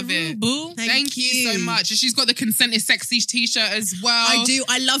 We love it. Boo. Thank you so much. And she's got the Consent is Sexy t-shirt as well. I do.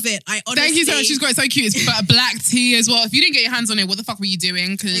 I love it. I honestly... Thank you so much. She's got it so cute. It's a black tee as well. If you didn't get your hands on it, what the fuck were you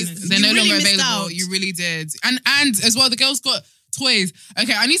doing? Because they're no longer available. Out. You really did. And as well, the girls got toys.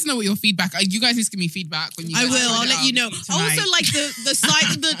 Okay, I need to know what your feedback. You guys need to give me feedback when you. I will. I'll let you know. I also like the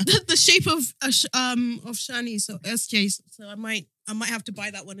side, the shape of Shani, so SJ. So I might have to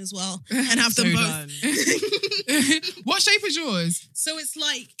buy that one as well and have them both. What shape is yours? So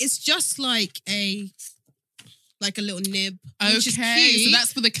it's just like a little nib. Okay, which is cute. so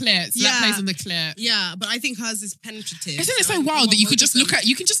that's for the clit. So that plays on the clit. Yeah, but I think hers is penetrative. Isn't it so wild that you can just look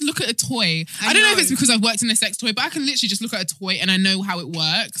at a toy? I don't know if it's because I've worked in a sex toy, but I can literally just look at a toy and I know how it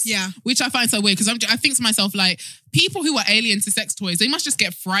works. Yeah, which I find so weird because I think to myself, like, people who are alien to sex toys, they must just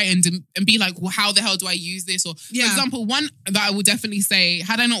get frightened and be like, well, how the hell do I use this? Or for example, one that I would definitely say,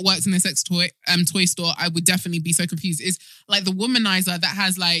 had I not worked in a sex toy store, I would definitely be so confused. Is like the womanizer that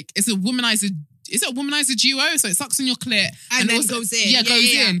has like, it's a womanizer. Is it a womanizer duo? So it sucks in your clit and then also goes in. Yeah,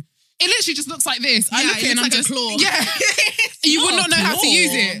 goes in. It literally just looks like this. I look at it and I'm like just a claw. Yeah. You would not know how to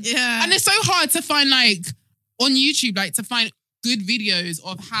use it. Yeah. And it's so hard to find on YouTube, to find good videos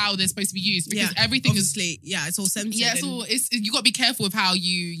of how they're supposed to be used because everything obviously, it's all censored. Yeah, you got to be careful with how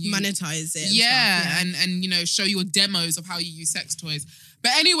you monetize it. And show your demos of how you use sex toys.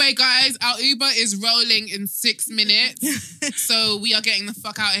 But anyway, guys, our Uber is rolling in 6 minutes. So we are getting the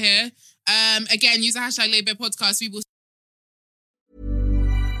fuck out of here. Again, use the hashtag #LaidBarePodcast. We will.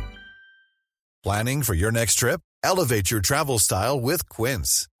 Planning for your next trip? Elevate your travel style with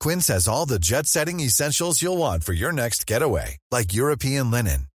Quince. Quince has all the jet-setting essentials you'll want for your next getaway, like European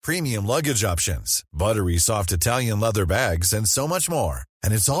linen, premium luggage options, buttery soft Italian leather bags, and so much more.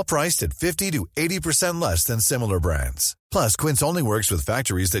 And it's all priced at 50 to 80% less than similar brands. Plus, Quince only works with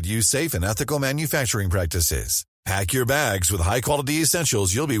factories that use safe and ethical manufacturing practices. Pack your bags with high-quality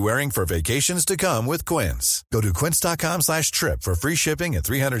essentials you'll be wearing for vacations to come with Quince. Go to quince.com/trip for free shipping and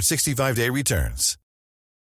 365-day returns.